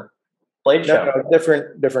 Portland. Blade show. No,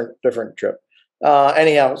 different trip.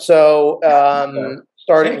 Anyhow, so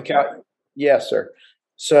started in Cal. Yes, sir.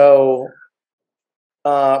 So,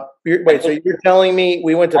 wait. So you're telling me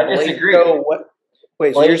we went to Blade Show? What?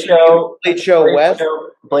 Wait. Blade so Show. Blade Show West.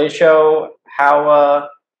 Blade Show. How?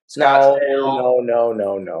 Scottsdale. No.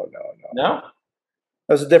 No. That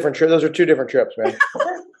was a different trip. Those are two different trips, man.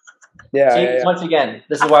 Yeah, See, yeah. Once again,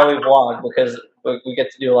 this is why we vlog, because we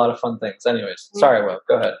get to do a lot of fun things. Anyways, sorry, Will.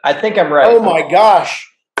 Go ahead. I think I'm right. Oh my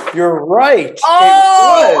gosh, you're right.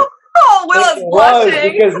 Oh, Will is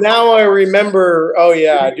blushing. Because now I remember. Oh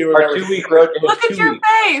yeah, I do remember. Our 2-week road. Look at your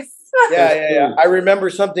face. Yeah. I remember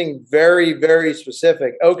something very, very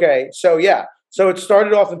specific. Okay, so it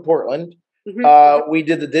started off in Portland. We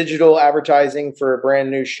did the digital advertising for a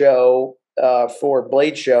brand new show for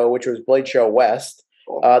Blade Show, which was Blade Show West.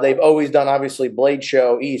 They've always done, obviously, Blade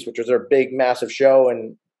Show East, which was their big, massive show.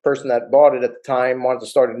 And the person that bought it at the time wanted to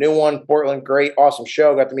start a new one. Portland, great, awesome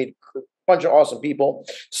show. Got to meet a bunch of awesome people.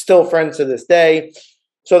 Still friends to this day.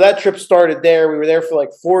 So that trip started there. We were there for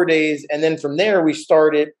like 4 days. And then from there, we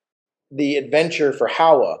started the adventure for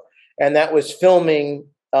Howa. And that was filming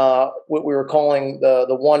what we were calling the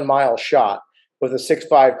 1 mile shot with a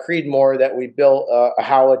 6.5 Creedmoor that we built, a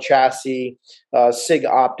Howa chassis, SIG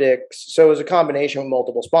optics. So it was a combination with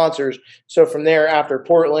multiple sponsors. So from there, after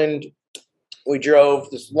Portland, we drove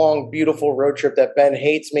this long, beautiful road trip that Ben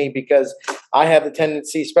hates me because I have the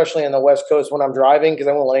tendency, especially on the West Coast when I'm driving, because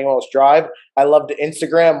I won't let anyone else drive, I love to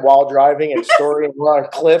Instagram while driving and story, and we're on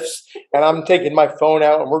cliffs, and I'm taking my phone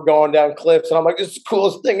out and we're going down cliffs, and I'm like, this is the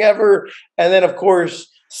coolest thing ever. And then, of course,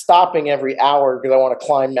 stopping every hour because I want to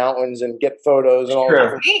climb mountains and get photos and all that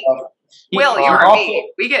different stuff. Will, you and me,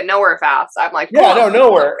 we get nowhere fast. I'm like,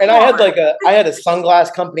 nowhere. And I had a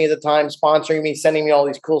sunglass company at the time sponsoring me, sending me all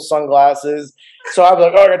these cool sunglasses. So I was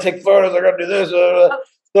like, I gotta take photos. I gotta do this.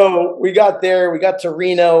 So we got there. We got to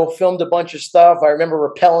Reno, filmed a bunch of stuff. I remember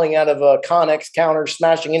rappelling out of a Connex counter,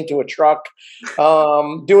 smashing into a truck,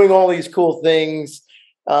 doing all these cool things.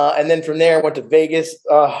 And then from there, I went to Vegas.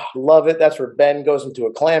 Love it. That's where Ben goes into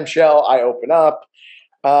a clamshell. I open up.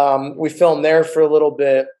 We filmed there for a little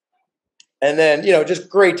bit. And then, just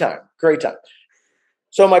great time.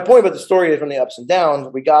 So my point about the story is from the ups and downs.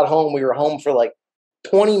 We got home. We were home for like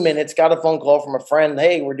 20 minutes, got a phone call from a friend.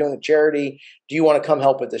 Hey, we're doing a charity. Do you want to come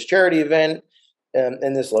help with this charity event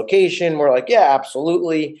in this location? We're like, yeah,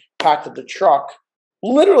 absolutely. Packed up the truck.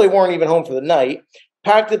 Literally weren't even home for the night.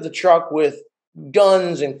 Packed up the truck with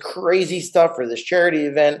guns and crazy stuff for this charity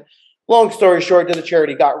event. Long story short, the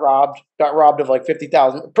charity got robbed of like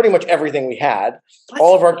 50,000, pretty much everything we had. What?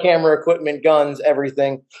 All of our camera equipment, guns,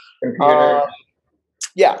 everything. Computer.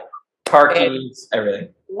 Car keys, everything.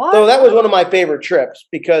 What? So that was one of my favorite trips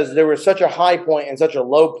because there was such a high point and such a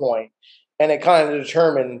low point, and it kind of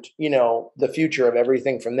determined, the future of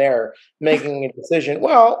everything from there, making a decision.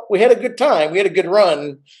 Well, we had a good time. We had a good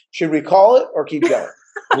run. Should we call it or keep going?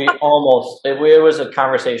 It was a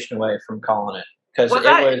conversation away from calling it. Was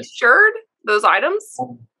that insured, those items?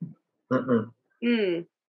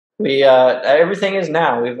 We everything is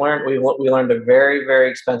now. We learned a very, very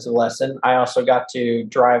expensive lesson. I also got to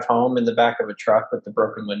drive home in the back of a truck with the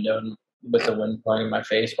broken window and with the wind blowing in my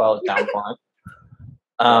face while I was downpouring.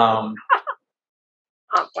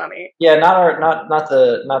 Not funny. Yeah, not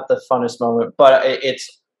the funnest moment, but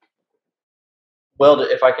it's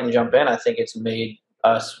if I can jump in, I think it's made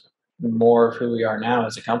us more of who we are now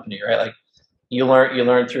as a company, right? Like you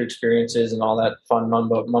learn through experiences and all that fun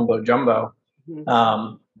mumbo jumbo.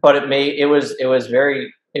 But it was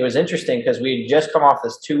interesting because we had just come off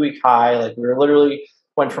this 2-week high. Like we were literally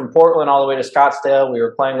went from Portland all the way to Scottsdale. We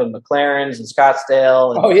were playing with McLarens in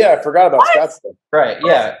Scottsdale. And, I forgot about Scottsdale. Right.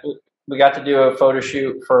 Yeah. We got to do a photo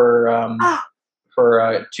shoot for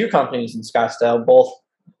 2 companies in Scottsdale, both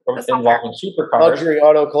involving supercars. Luxury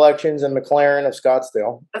Auto Collections and McLaren of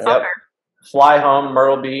Scottsdale. That's not fair. Fly home,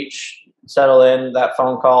 Myrtle Beach, settle in, that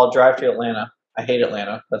phone call, drive to Atlanta. I hate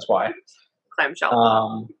Atlanta. That's why.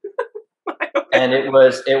 Clamshell. And it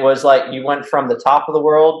was like you went from the top of the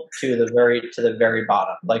world to the very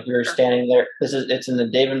bottom. Like we were standing there. It's in the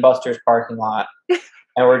Dave & Buster's parking lot,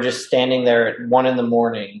 and we're just standing there at 1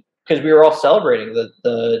 a.m. because we were all celebrating.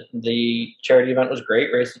 The charity event was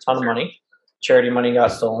great, raised a ton of money. Charity money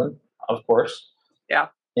got stolen, of course. Yeah.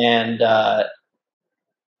 And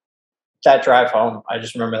that drive home, I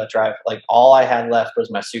just remember that drive. Like all I had left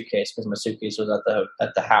was my suitcase because my suitcase was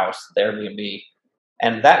at the house, the Airbnb,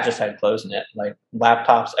 and that just had clothes in it, like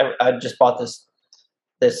laptops. I just bought this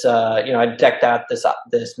I decked out this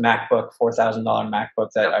MacBook, $4,000 MacBook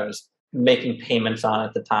that I was making payments on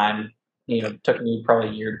at the time. It took me probably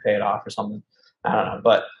a year to pay it off or something. I don't know,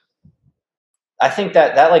 but I think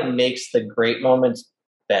that like makes the great moments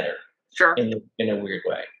better. Sure. In a weird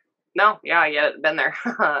way. No, yeah, been there.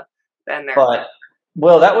 Been there. But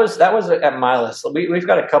well, that was at my list. We've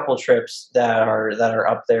got a couple trips that are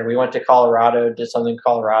up there. We went to Colorado, did something in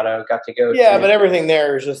Colorado, got to go. Yeah, but everything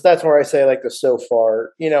there is just, that's where I say like the so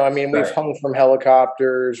far. We've hung from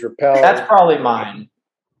helicopters, rappelled. That's probably mine.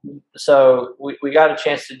 So we got a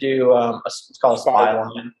chance to do it's called a spy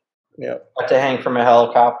line. Yeah. Got to hang from a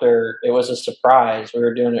helicopter. It was a surprise. We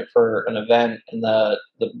were doing it for an event, and the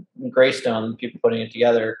Greystone people putting it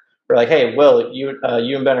together were like, "Hey, Will, you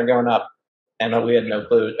and Ben are going up," and we had no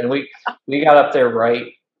clue. And we got up there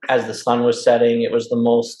right as the sun was setting. It was the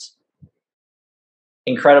most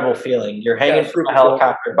incredible feeling. You're hanging from a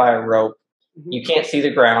helicopter by a rope. You can't see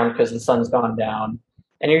the ground because the sun's gone down,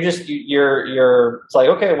 and you're it's like,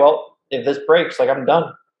 okay, well, if this breaks, like I'm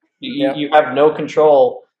done. You have no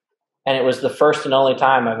control. And it was the first and only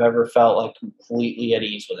time I've ever felt like completely at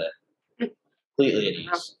ease with it. Completely at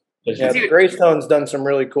ease. Yeah, the Greystone's done some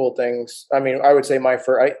really cool things. I mean, I would say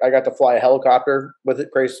I got to fly a helicopter with it.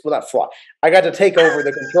 Well, not fly. I got to take over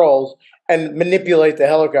the controls and manipulate the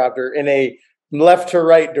helicopter in a left to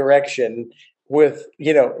right direction with,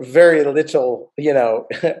 very little,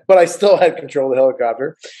 but I still had control of the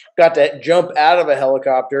helicopter. Got to jump out of a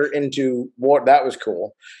helicopter into water. That was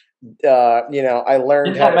cool. I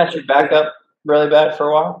learned. Didn't that mess your back up really bad for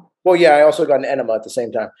a while? Well, yeah, I also got an enema at the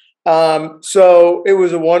same time. So it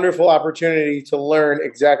was a wonderful opportunity to learn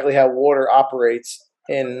exactly how water operates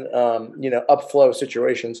in, upflow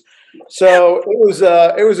situations. So it was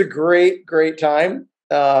a great, great time.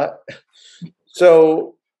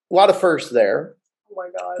 So a lot of firsts there. Oh my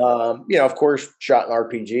God. Of course, shot an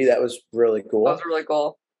RPG. That was really cool. That was really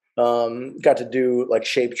cool. Got to do like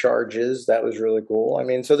shape charges. That was really cool. I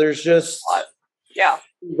mean, so there's just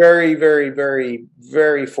very, very, very,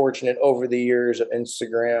 very fortunate over the years of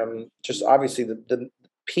Instagram. Just obviously the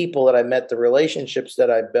people that I met, the relationships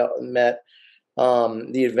that I met,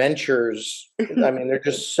 the adventures. I mean, they're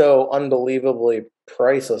just so unbelievably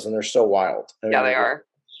priceless, and they're so wild. I mean, they are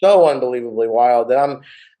so unbelievably wild that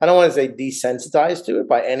I don't want to say desensitized to it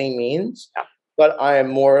by any means, but I am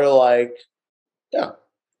more like,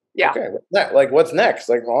 okay, what's next?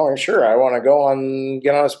 Like, well, sure, I want to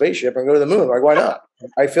get on a spaceship and go to the moon. Like, why not?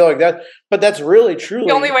 I feel like that, but that's really truly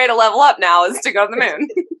the only way to level up now is to go to the moon.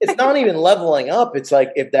 It's not even leveling up. It's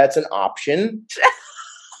like, if that's an option,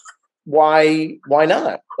 why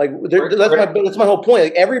not? Like, that's my whole point.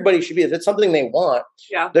 Like, everybody should be, if it's something they want,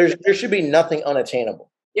 there should be nothing unattainable.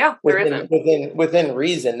 Yeah, within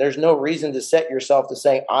reason. There's no reason to set yourself to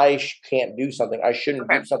saying I can't do something. I shouldn't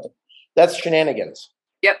do something. That's shenanigans.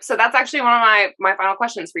 Yep. So that's actually one of my final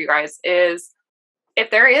questions for you guys is,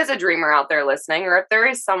 if there is a dreamer out there listening, or if there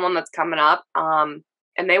is someone that's coming up and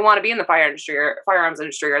they want to be in the firearms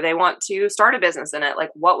industry, or they want to start a business in it,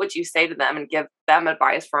 like, what would you say to them and give them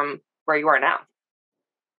advice from where you are now?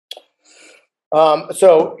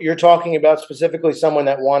 So you're talking about specifically someone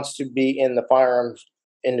that wants to be in the firearms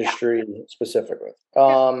industry specifically.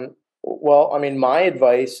 Well, I mean, my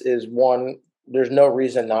advice is, one, there's no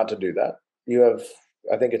reason not to do that.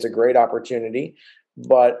 I think it's a great opportunity,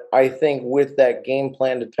 but I think with that game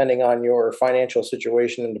plan, depending on your financial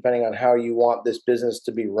situation and depending on how you want this business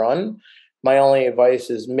to be run, my only advice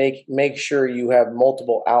is make sure you have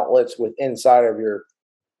multiple outlets inside of your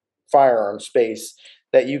firearm space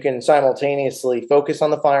that you can simultaneously focus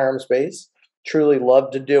on the firearm space, truly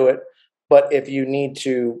love to do it. But if you need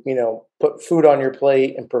to, put food on your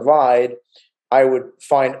plate and provide, I would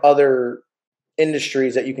find other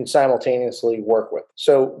industries that you can simultaneously work with.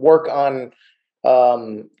 So work on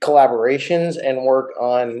collaborations and work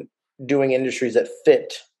on doing industries that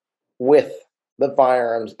fit with the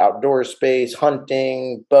firearms, outdoor space,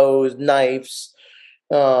 hunting, bows, knives,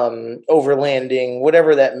 overlanding,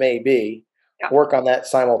 whatever that may be. Work on that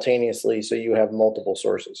simultaneously so you have multiple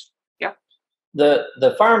sources.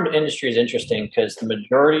 The firearm industry is interesting because the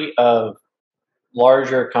majority of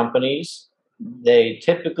larger companies, they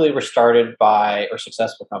typically were started by, or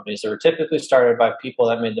successful companies, they were typically started by people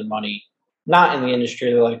that made their money not in the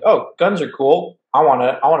industry. They're like, oh, guns are cool. I want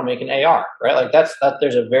to make an AR, right? Like that.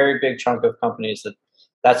 There's a very big chunk of companies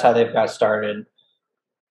that's how they've got started.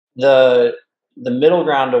 The the middle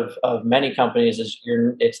ground of many companies is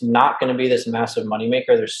it's not going to be this massive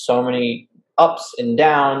moneymaker. There's so many ups and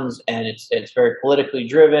downs, and it's very politically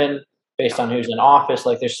driven based on who's in office.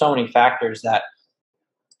 Like there's so many factors that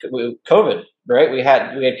COVID, right? We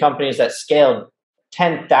had companies that scaled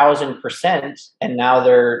 10,000%, and now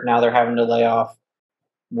they're having to lay off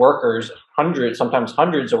workers, sometimes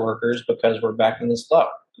hundreds of workers, because we're back in this flow.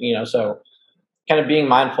 So kind of being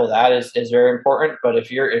mindful of that is very important. But if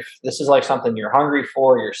this is like something you're hungry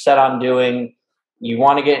for, you're set on doing, you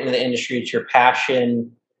want to get into the industry, it's your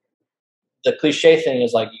passion. The cliche thing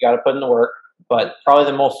is like you got to put in the work, but probably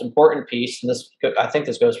the most important piece, and I think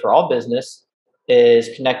this goes for all business, is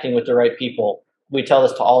connecting with the right people. We tell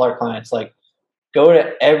this to all our clients, like go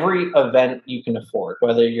to every event you can afford,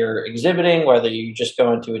 whether you're exhibiting, whether you just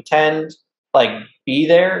going to attend, like be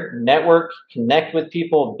there, network, connect with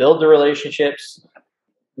people, build the relationships,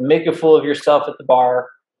 make a fool of yourself at the bar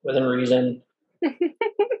within reason,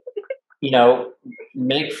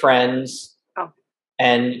 make friends,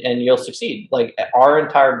 and you'll succeed. Like our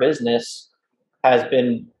entire business has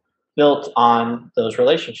been built on those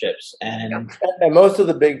relationships, and most of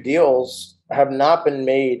the big deals have not been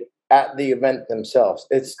made at the event themselves.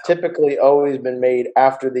 It's typically always been made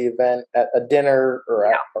after the event, at a dinner or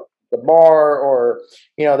at the bar, or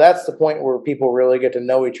that's the point where people really get to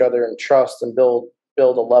know each other and trust and build a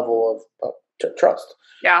level of trust.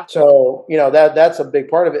 Yeah. So that's a big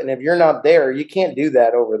part of it. And if you're not there, you can't do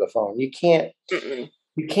that over the phone. You can't. Mm-mm.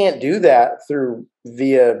 You can't do that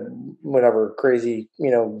via whatever crazy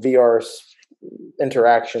VR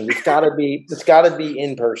interaction. It's got to be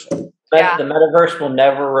in person. Yeah. The metaverse will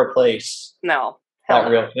never replace that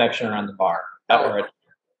real connection around the bar.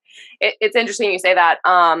 It's interesting you say that.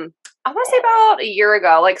 I want to say about a year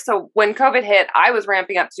ago, so when COVID hit, I was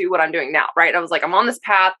ramping up to do what I'm doing now, right? I was like, I'm on this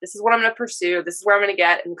path. This is what I'm going to pursue. This is where I'm going to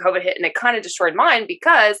get. And COVID hit, and it kind of destroyed mine,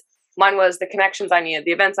 because mine was the connections I needed,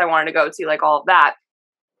 the events I wanted to go to, like all of that.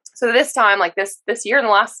 So this time, like this year, in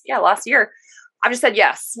the last year, I've just said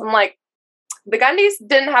yes. I'm like, the Gundys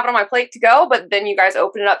didn't have it on my plate to go, but then you guys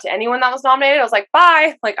opened it up to anyone that was nominated. I was like,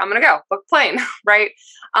 bye. Like, I'm going to go book plane, right?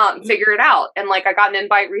 Figure it out. And like, I got an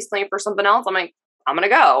invite recently for something else. I'm like, I'm going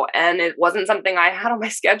to go. And it wasn't something I had on my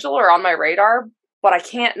schedule or on my radar, but I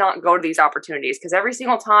can't not go to these opportunities, because every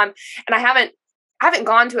single time, and I haven't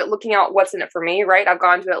gone to it looking out what's in it for me, right? I've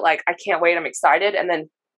gone to it like, I can't wait, I'm excited. And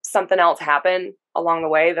then something else happened along the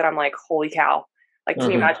way that I'm like, holy cow. Like,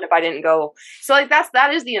 can you imagine if I didn't go? So like,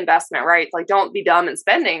 that is the investment, right? Like, don't be dumb in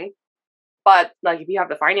spending, but like, if you have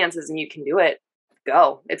the finances and you can do it,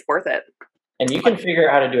 go, it's worth it. And you can figure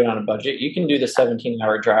out how to do it on a budget. You can do the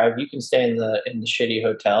 17-hour drive. You can stay in the shitty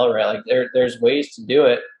hotel, right? Like there's ways to do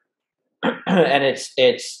it. And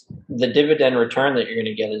it's the dividend return that you're going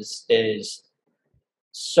to get is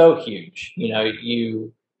so huge.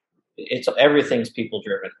 Everything's people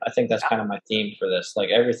driven. I think that's kind of my theme for this. Like,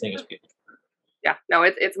 everything is people driven. Yeah, no,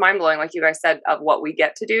 it's mind blowing. Like you guys said, of what we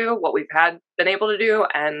get to do, what we've been able to do.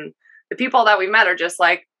 And the people that we've met are just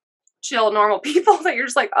like chill, normal people that you're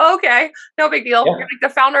just like, oh, okay, no big deal. Yeah. You're like the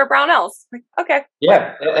founder of Brownells. Like, okay.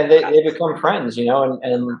 Yeah. And they become friends,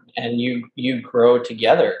 and you grow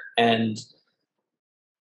together. And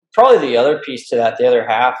probably the other piece to that, the other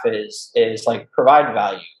half is like, provide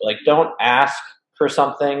value. Like, don't ask for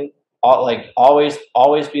something. Like, always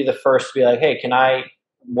be the first to be like, hey,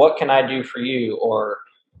 what can I do for you? Or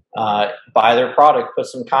buy their product, put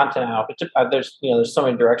some content out. But there's so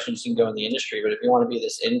many directions you can go in the industry. But if you want to be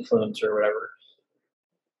this influencer or whatever,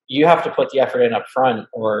 you have to put the effort in up front,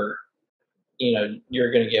 or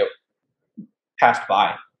you're going to get passed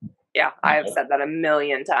by. Yeah, I have said that a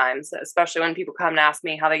million times, especially when people come and ask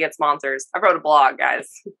me how they get sponsors. I wrote a blog, guys.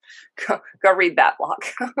 Go read that blog.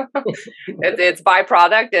 It's by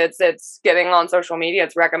product. It's getting on social media.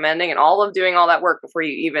 It's recommending, and all of doing all that work before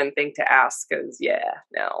you even think to ask. Because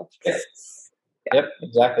no. Yeah. Yep,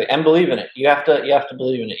 exactly. And believe in it. You have to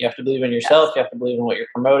believe in it. You have to believe in yourself. Yes. You have to believe in what you're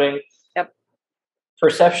promoting. Yep.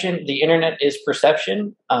 Perception. The internet is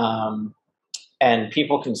perception, and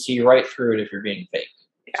people can see right through it if you're being fake.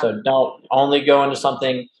 Yeah. So don't only go into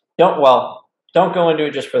something. Don't go into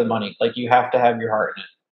it just for the money. Like, you have to have your heart in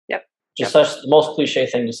it. Yep. Such the most cliche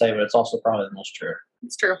thing to say, but it's also probably the most true.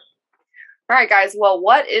 It's true. All right, guys. Well,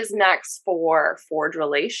 what is next for Forge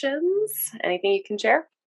Relations? Anything you can share?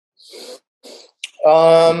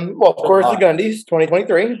 Well, of course, the Gundys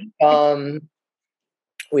 2023.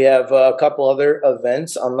 We have a couple other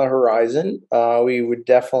events on the horizon. We would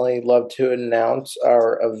definitely love to announce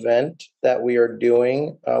our event that we are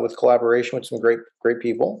doing with collaboration with some great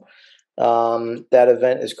people. That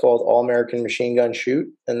event is called All American Machine Gun Shoot,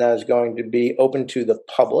 and that is going to be open to the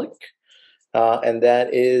public. and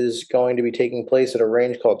that is going to be taking place at a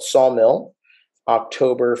range called Sawmill,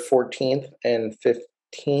 October 14th and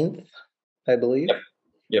 15th, I believe.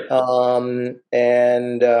 Yep.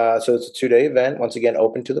 And so it's a 2-day event, once again,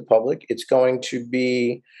 open to the public. It's going to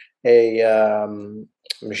be a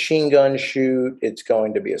machine gun shoot. It's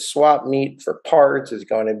going to be a swap meet for parts. It's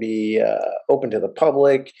going to be open to the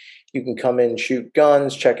public. You can come in, shoot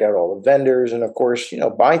guns, check out all the vendors, and of course,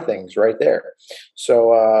 buy things right there.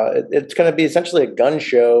 So it's going to be essentially a gun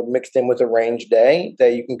show mixed in with a range day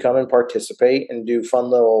that you can come and participate and do fun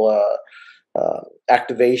little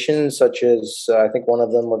activations, such as I think one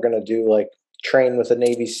of them we're going to do like train with a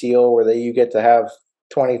Navy SEAL, where you get to have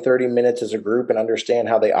 20-30 minutes as a group and understand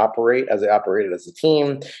how they operate as they operated as a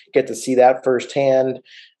team. Get to see that firsthand.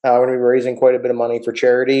 We're going to be raising quite a bit of money for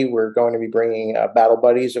charity. We're going to be bringing Battle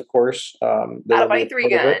Buddies, of course. Battle Buddy 3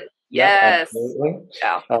 Gun. Yes.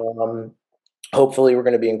 Yeah. Hopefully, we're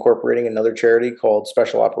going to be incorporating another charity called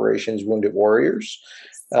Special Operations Wounded Warriors.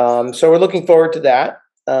 So we're looking forward to that.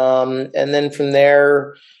 And then from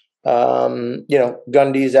there,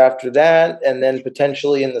 Gundy's after that, and then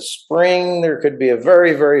potentially in the spring there could be a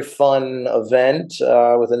very, very fun event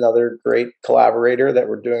with another great collaborator that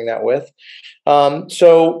we're doing that with.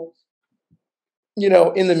 So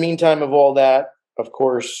in the meantime of all that, of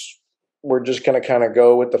course, we're just going to kind of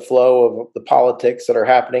go with the flow of the politics that are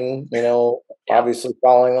happening, obviously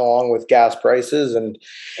following along with gas prices and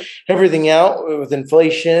everything out with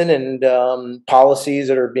inflation and policies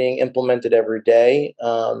that are being implemented every day.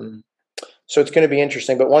 So it's going to be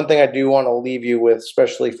interesting. But one thing I do want to leave you with,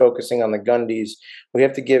 especially focusing on the Gundys, we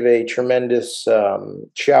have to give a tremendous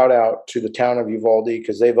shout out to the town of Uvalde,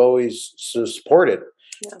 because they've always supported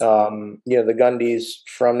the Gundys,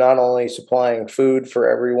 from not only supplying food for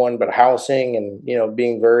everyone, but housing and,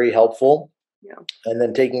 being very helpful. Yeah. And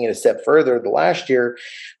then taking it a step further, the last year,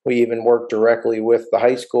 we even worked directly with the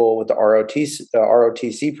high school with the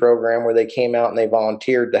ROTC program, where they came out and they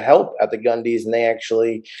volunteered to help at the Gundys, and they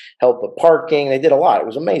actually helped with parking. They did a lot. It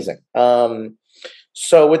was amazing.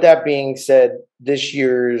 So with that being said, this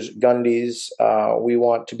year's Gundys, we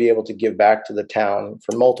want to be able to give back to the town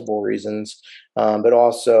for multiple reasons, but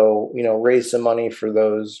also, raise some money for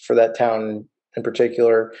that town in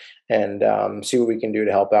particular, and see what we can do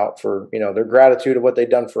to help out for, their gratitude of what they've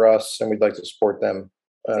done for us. And we'd like to support them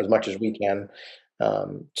as much as we can.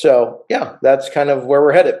 So yeah, that's kind of where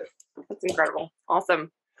we're headed. That's incredible.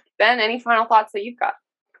 Awesome. Ben, any final thoughts that you've got?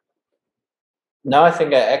 No, I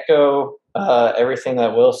think I echo everything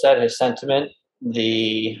that Will said, his sentiment.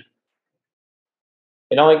 It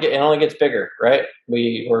only gets bigger, right?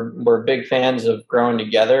 We're big fans of growing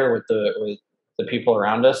together with the people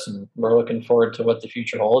around us, and we're looking forward to what the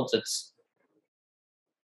future holds.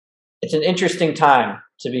 It's an interesting time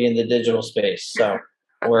to be in the digital space, so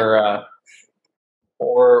we're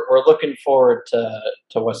looking forward to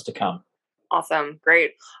what's to come. Awesome.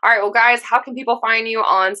 Great. All right. Well, guys, how can people find you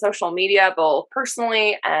on social media, both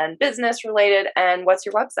personally and business related? And what's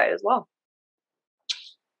your website as well?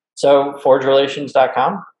 So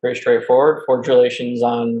forgerelations.com, very straightforward. Forge Relations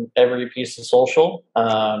on every piece of social.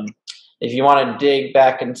 If you want to dig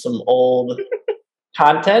back in some old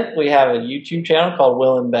content, we have a YouTube channel called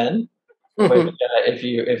Will and Ben. Which,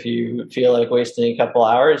 if you feel like wasting a couple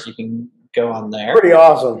hours, you can go on there. Pretty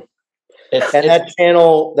awesome. That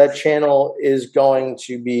channel is going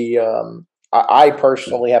to be. I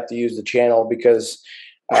personally have to use the channel because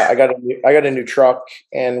I got a new truck,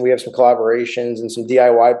 and we have some collaborations and some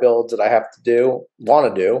DIY builds that I have to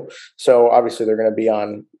want to do. So obviously they're going to be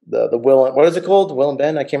on the Will. What is it called? Will and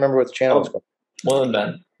Ben. I can't remember what the channel is called. Will and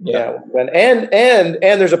Ben. Yeah. And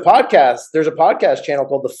there's a podcast. There's a podcast channel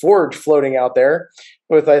called The Forge floating out there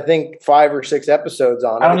with, I think, 5 or 6 episodes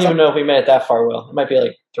on it. I don't even know if we made it that far, Will. It might be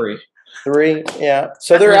like 3. 3, yeah.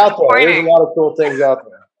 So they're out there. There's a lot of cool things out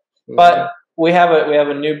there. But we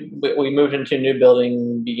moved into a new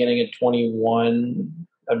building beginning of 21,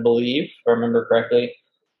 I believe, if I remember correctly.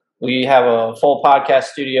 We have a full podcast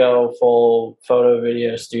studio, full photo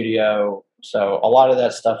video studio. So a lot of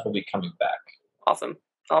that stuff will be coming back. Awesome.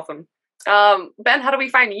 Ben, how do we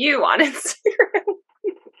find you on Instagram?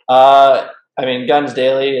 Guns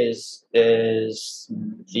Daily is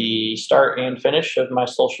the start and finish of my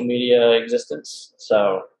social media existence.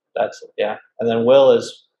 So that's it, yeah. And then Will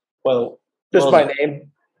is just my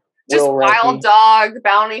name. Just Will Wild Dog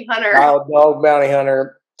Bounty Hunter. Wild Dog Bounty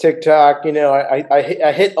Hunter. TikTok.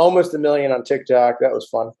 I hit almost 1 million on TikTok. That was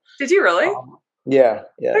fun. Did you really? Yeah.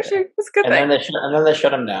 Actually, that's a good thing. And then they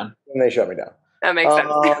shut him down. And they shut me down. That makes sense.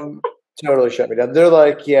 Totally shut me down. They're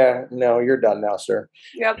like, yeah, no, you're done now, sir.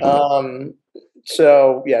 Yep.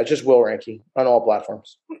 So yeah, just Will Renke on all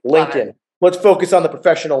platforms. LinkedIn. let's focus on the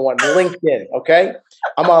professional one, LinkedIn. Okay,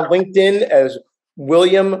 I'm on LinkedIn as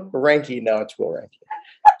William Renke. No, it's Will Renke.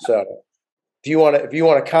 So if you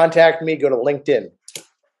want to contact me, go to LinkedIn.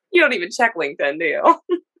 You don't even check LinkedIn, do you?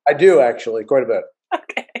 I do actually quite a bit.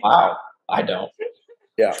 Okay. Wow, I don't.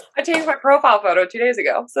 Yeah. I changed my profile photo 2 days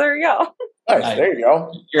ago, so there you go. Nice. There you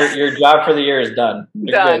go. Your job for the year is done.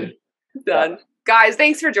 You're Done. good. Done. Guys,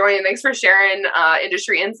 thanks for joining. Thanks for sharing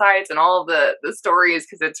industry insights and all of the stories,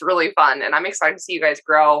 because it's really fun, and I'm excited to see you guys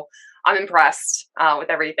grow. I'm impressed with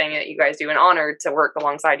everything that you guys do and honored to work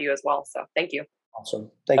alongside you as well. So thank you.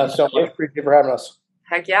 Awesome. Thank you so much. Appreciate you for having us.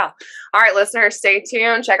 Heck yeah. All right, listeners, stay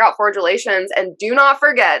tuned. Check out Forge Relations. And do not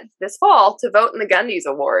forget this fall to vote in the Gundy's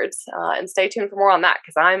Awards. And stay tuned for more on that,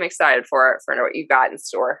 because I'm excited for what you got in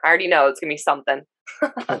store. I already know it's going to be something.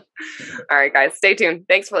 All right, guys, stay tuned.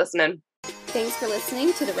 Thanks for listening. Thanks for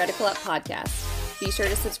listening to the Reticle Up podcast. Be sure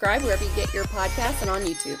to subscribe wherever you get your podcasts and on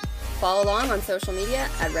YouTube. Follow along on social media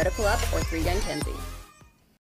at Reticle Up or 3 Gun Kenzie.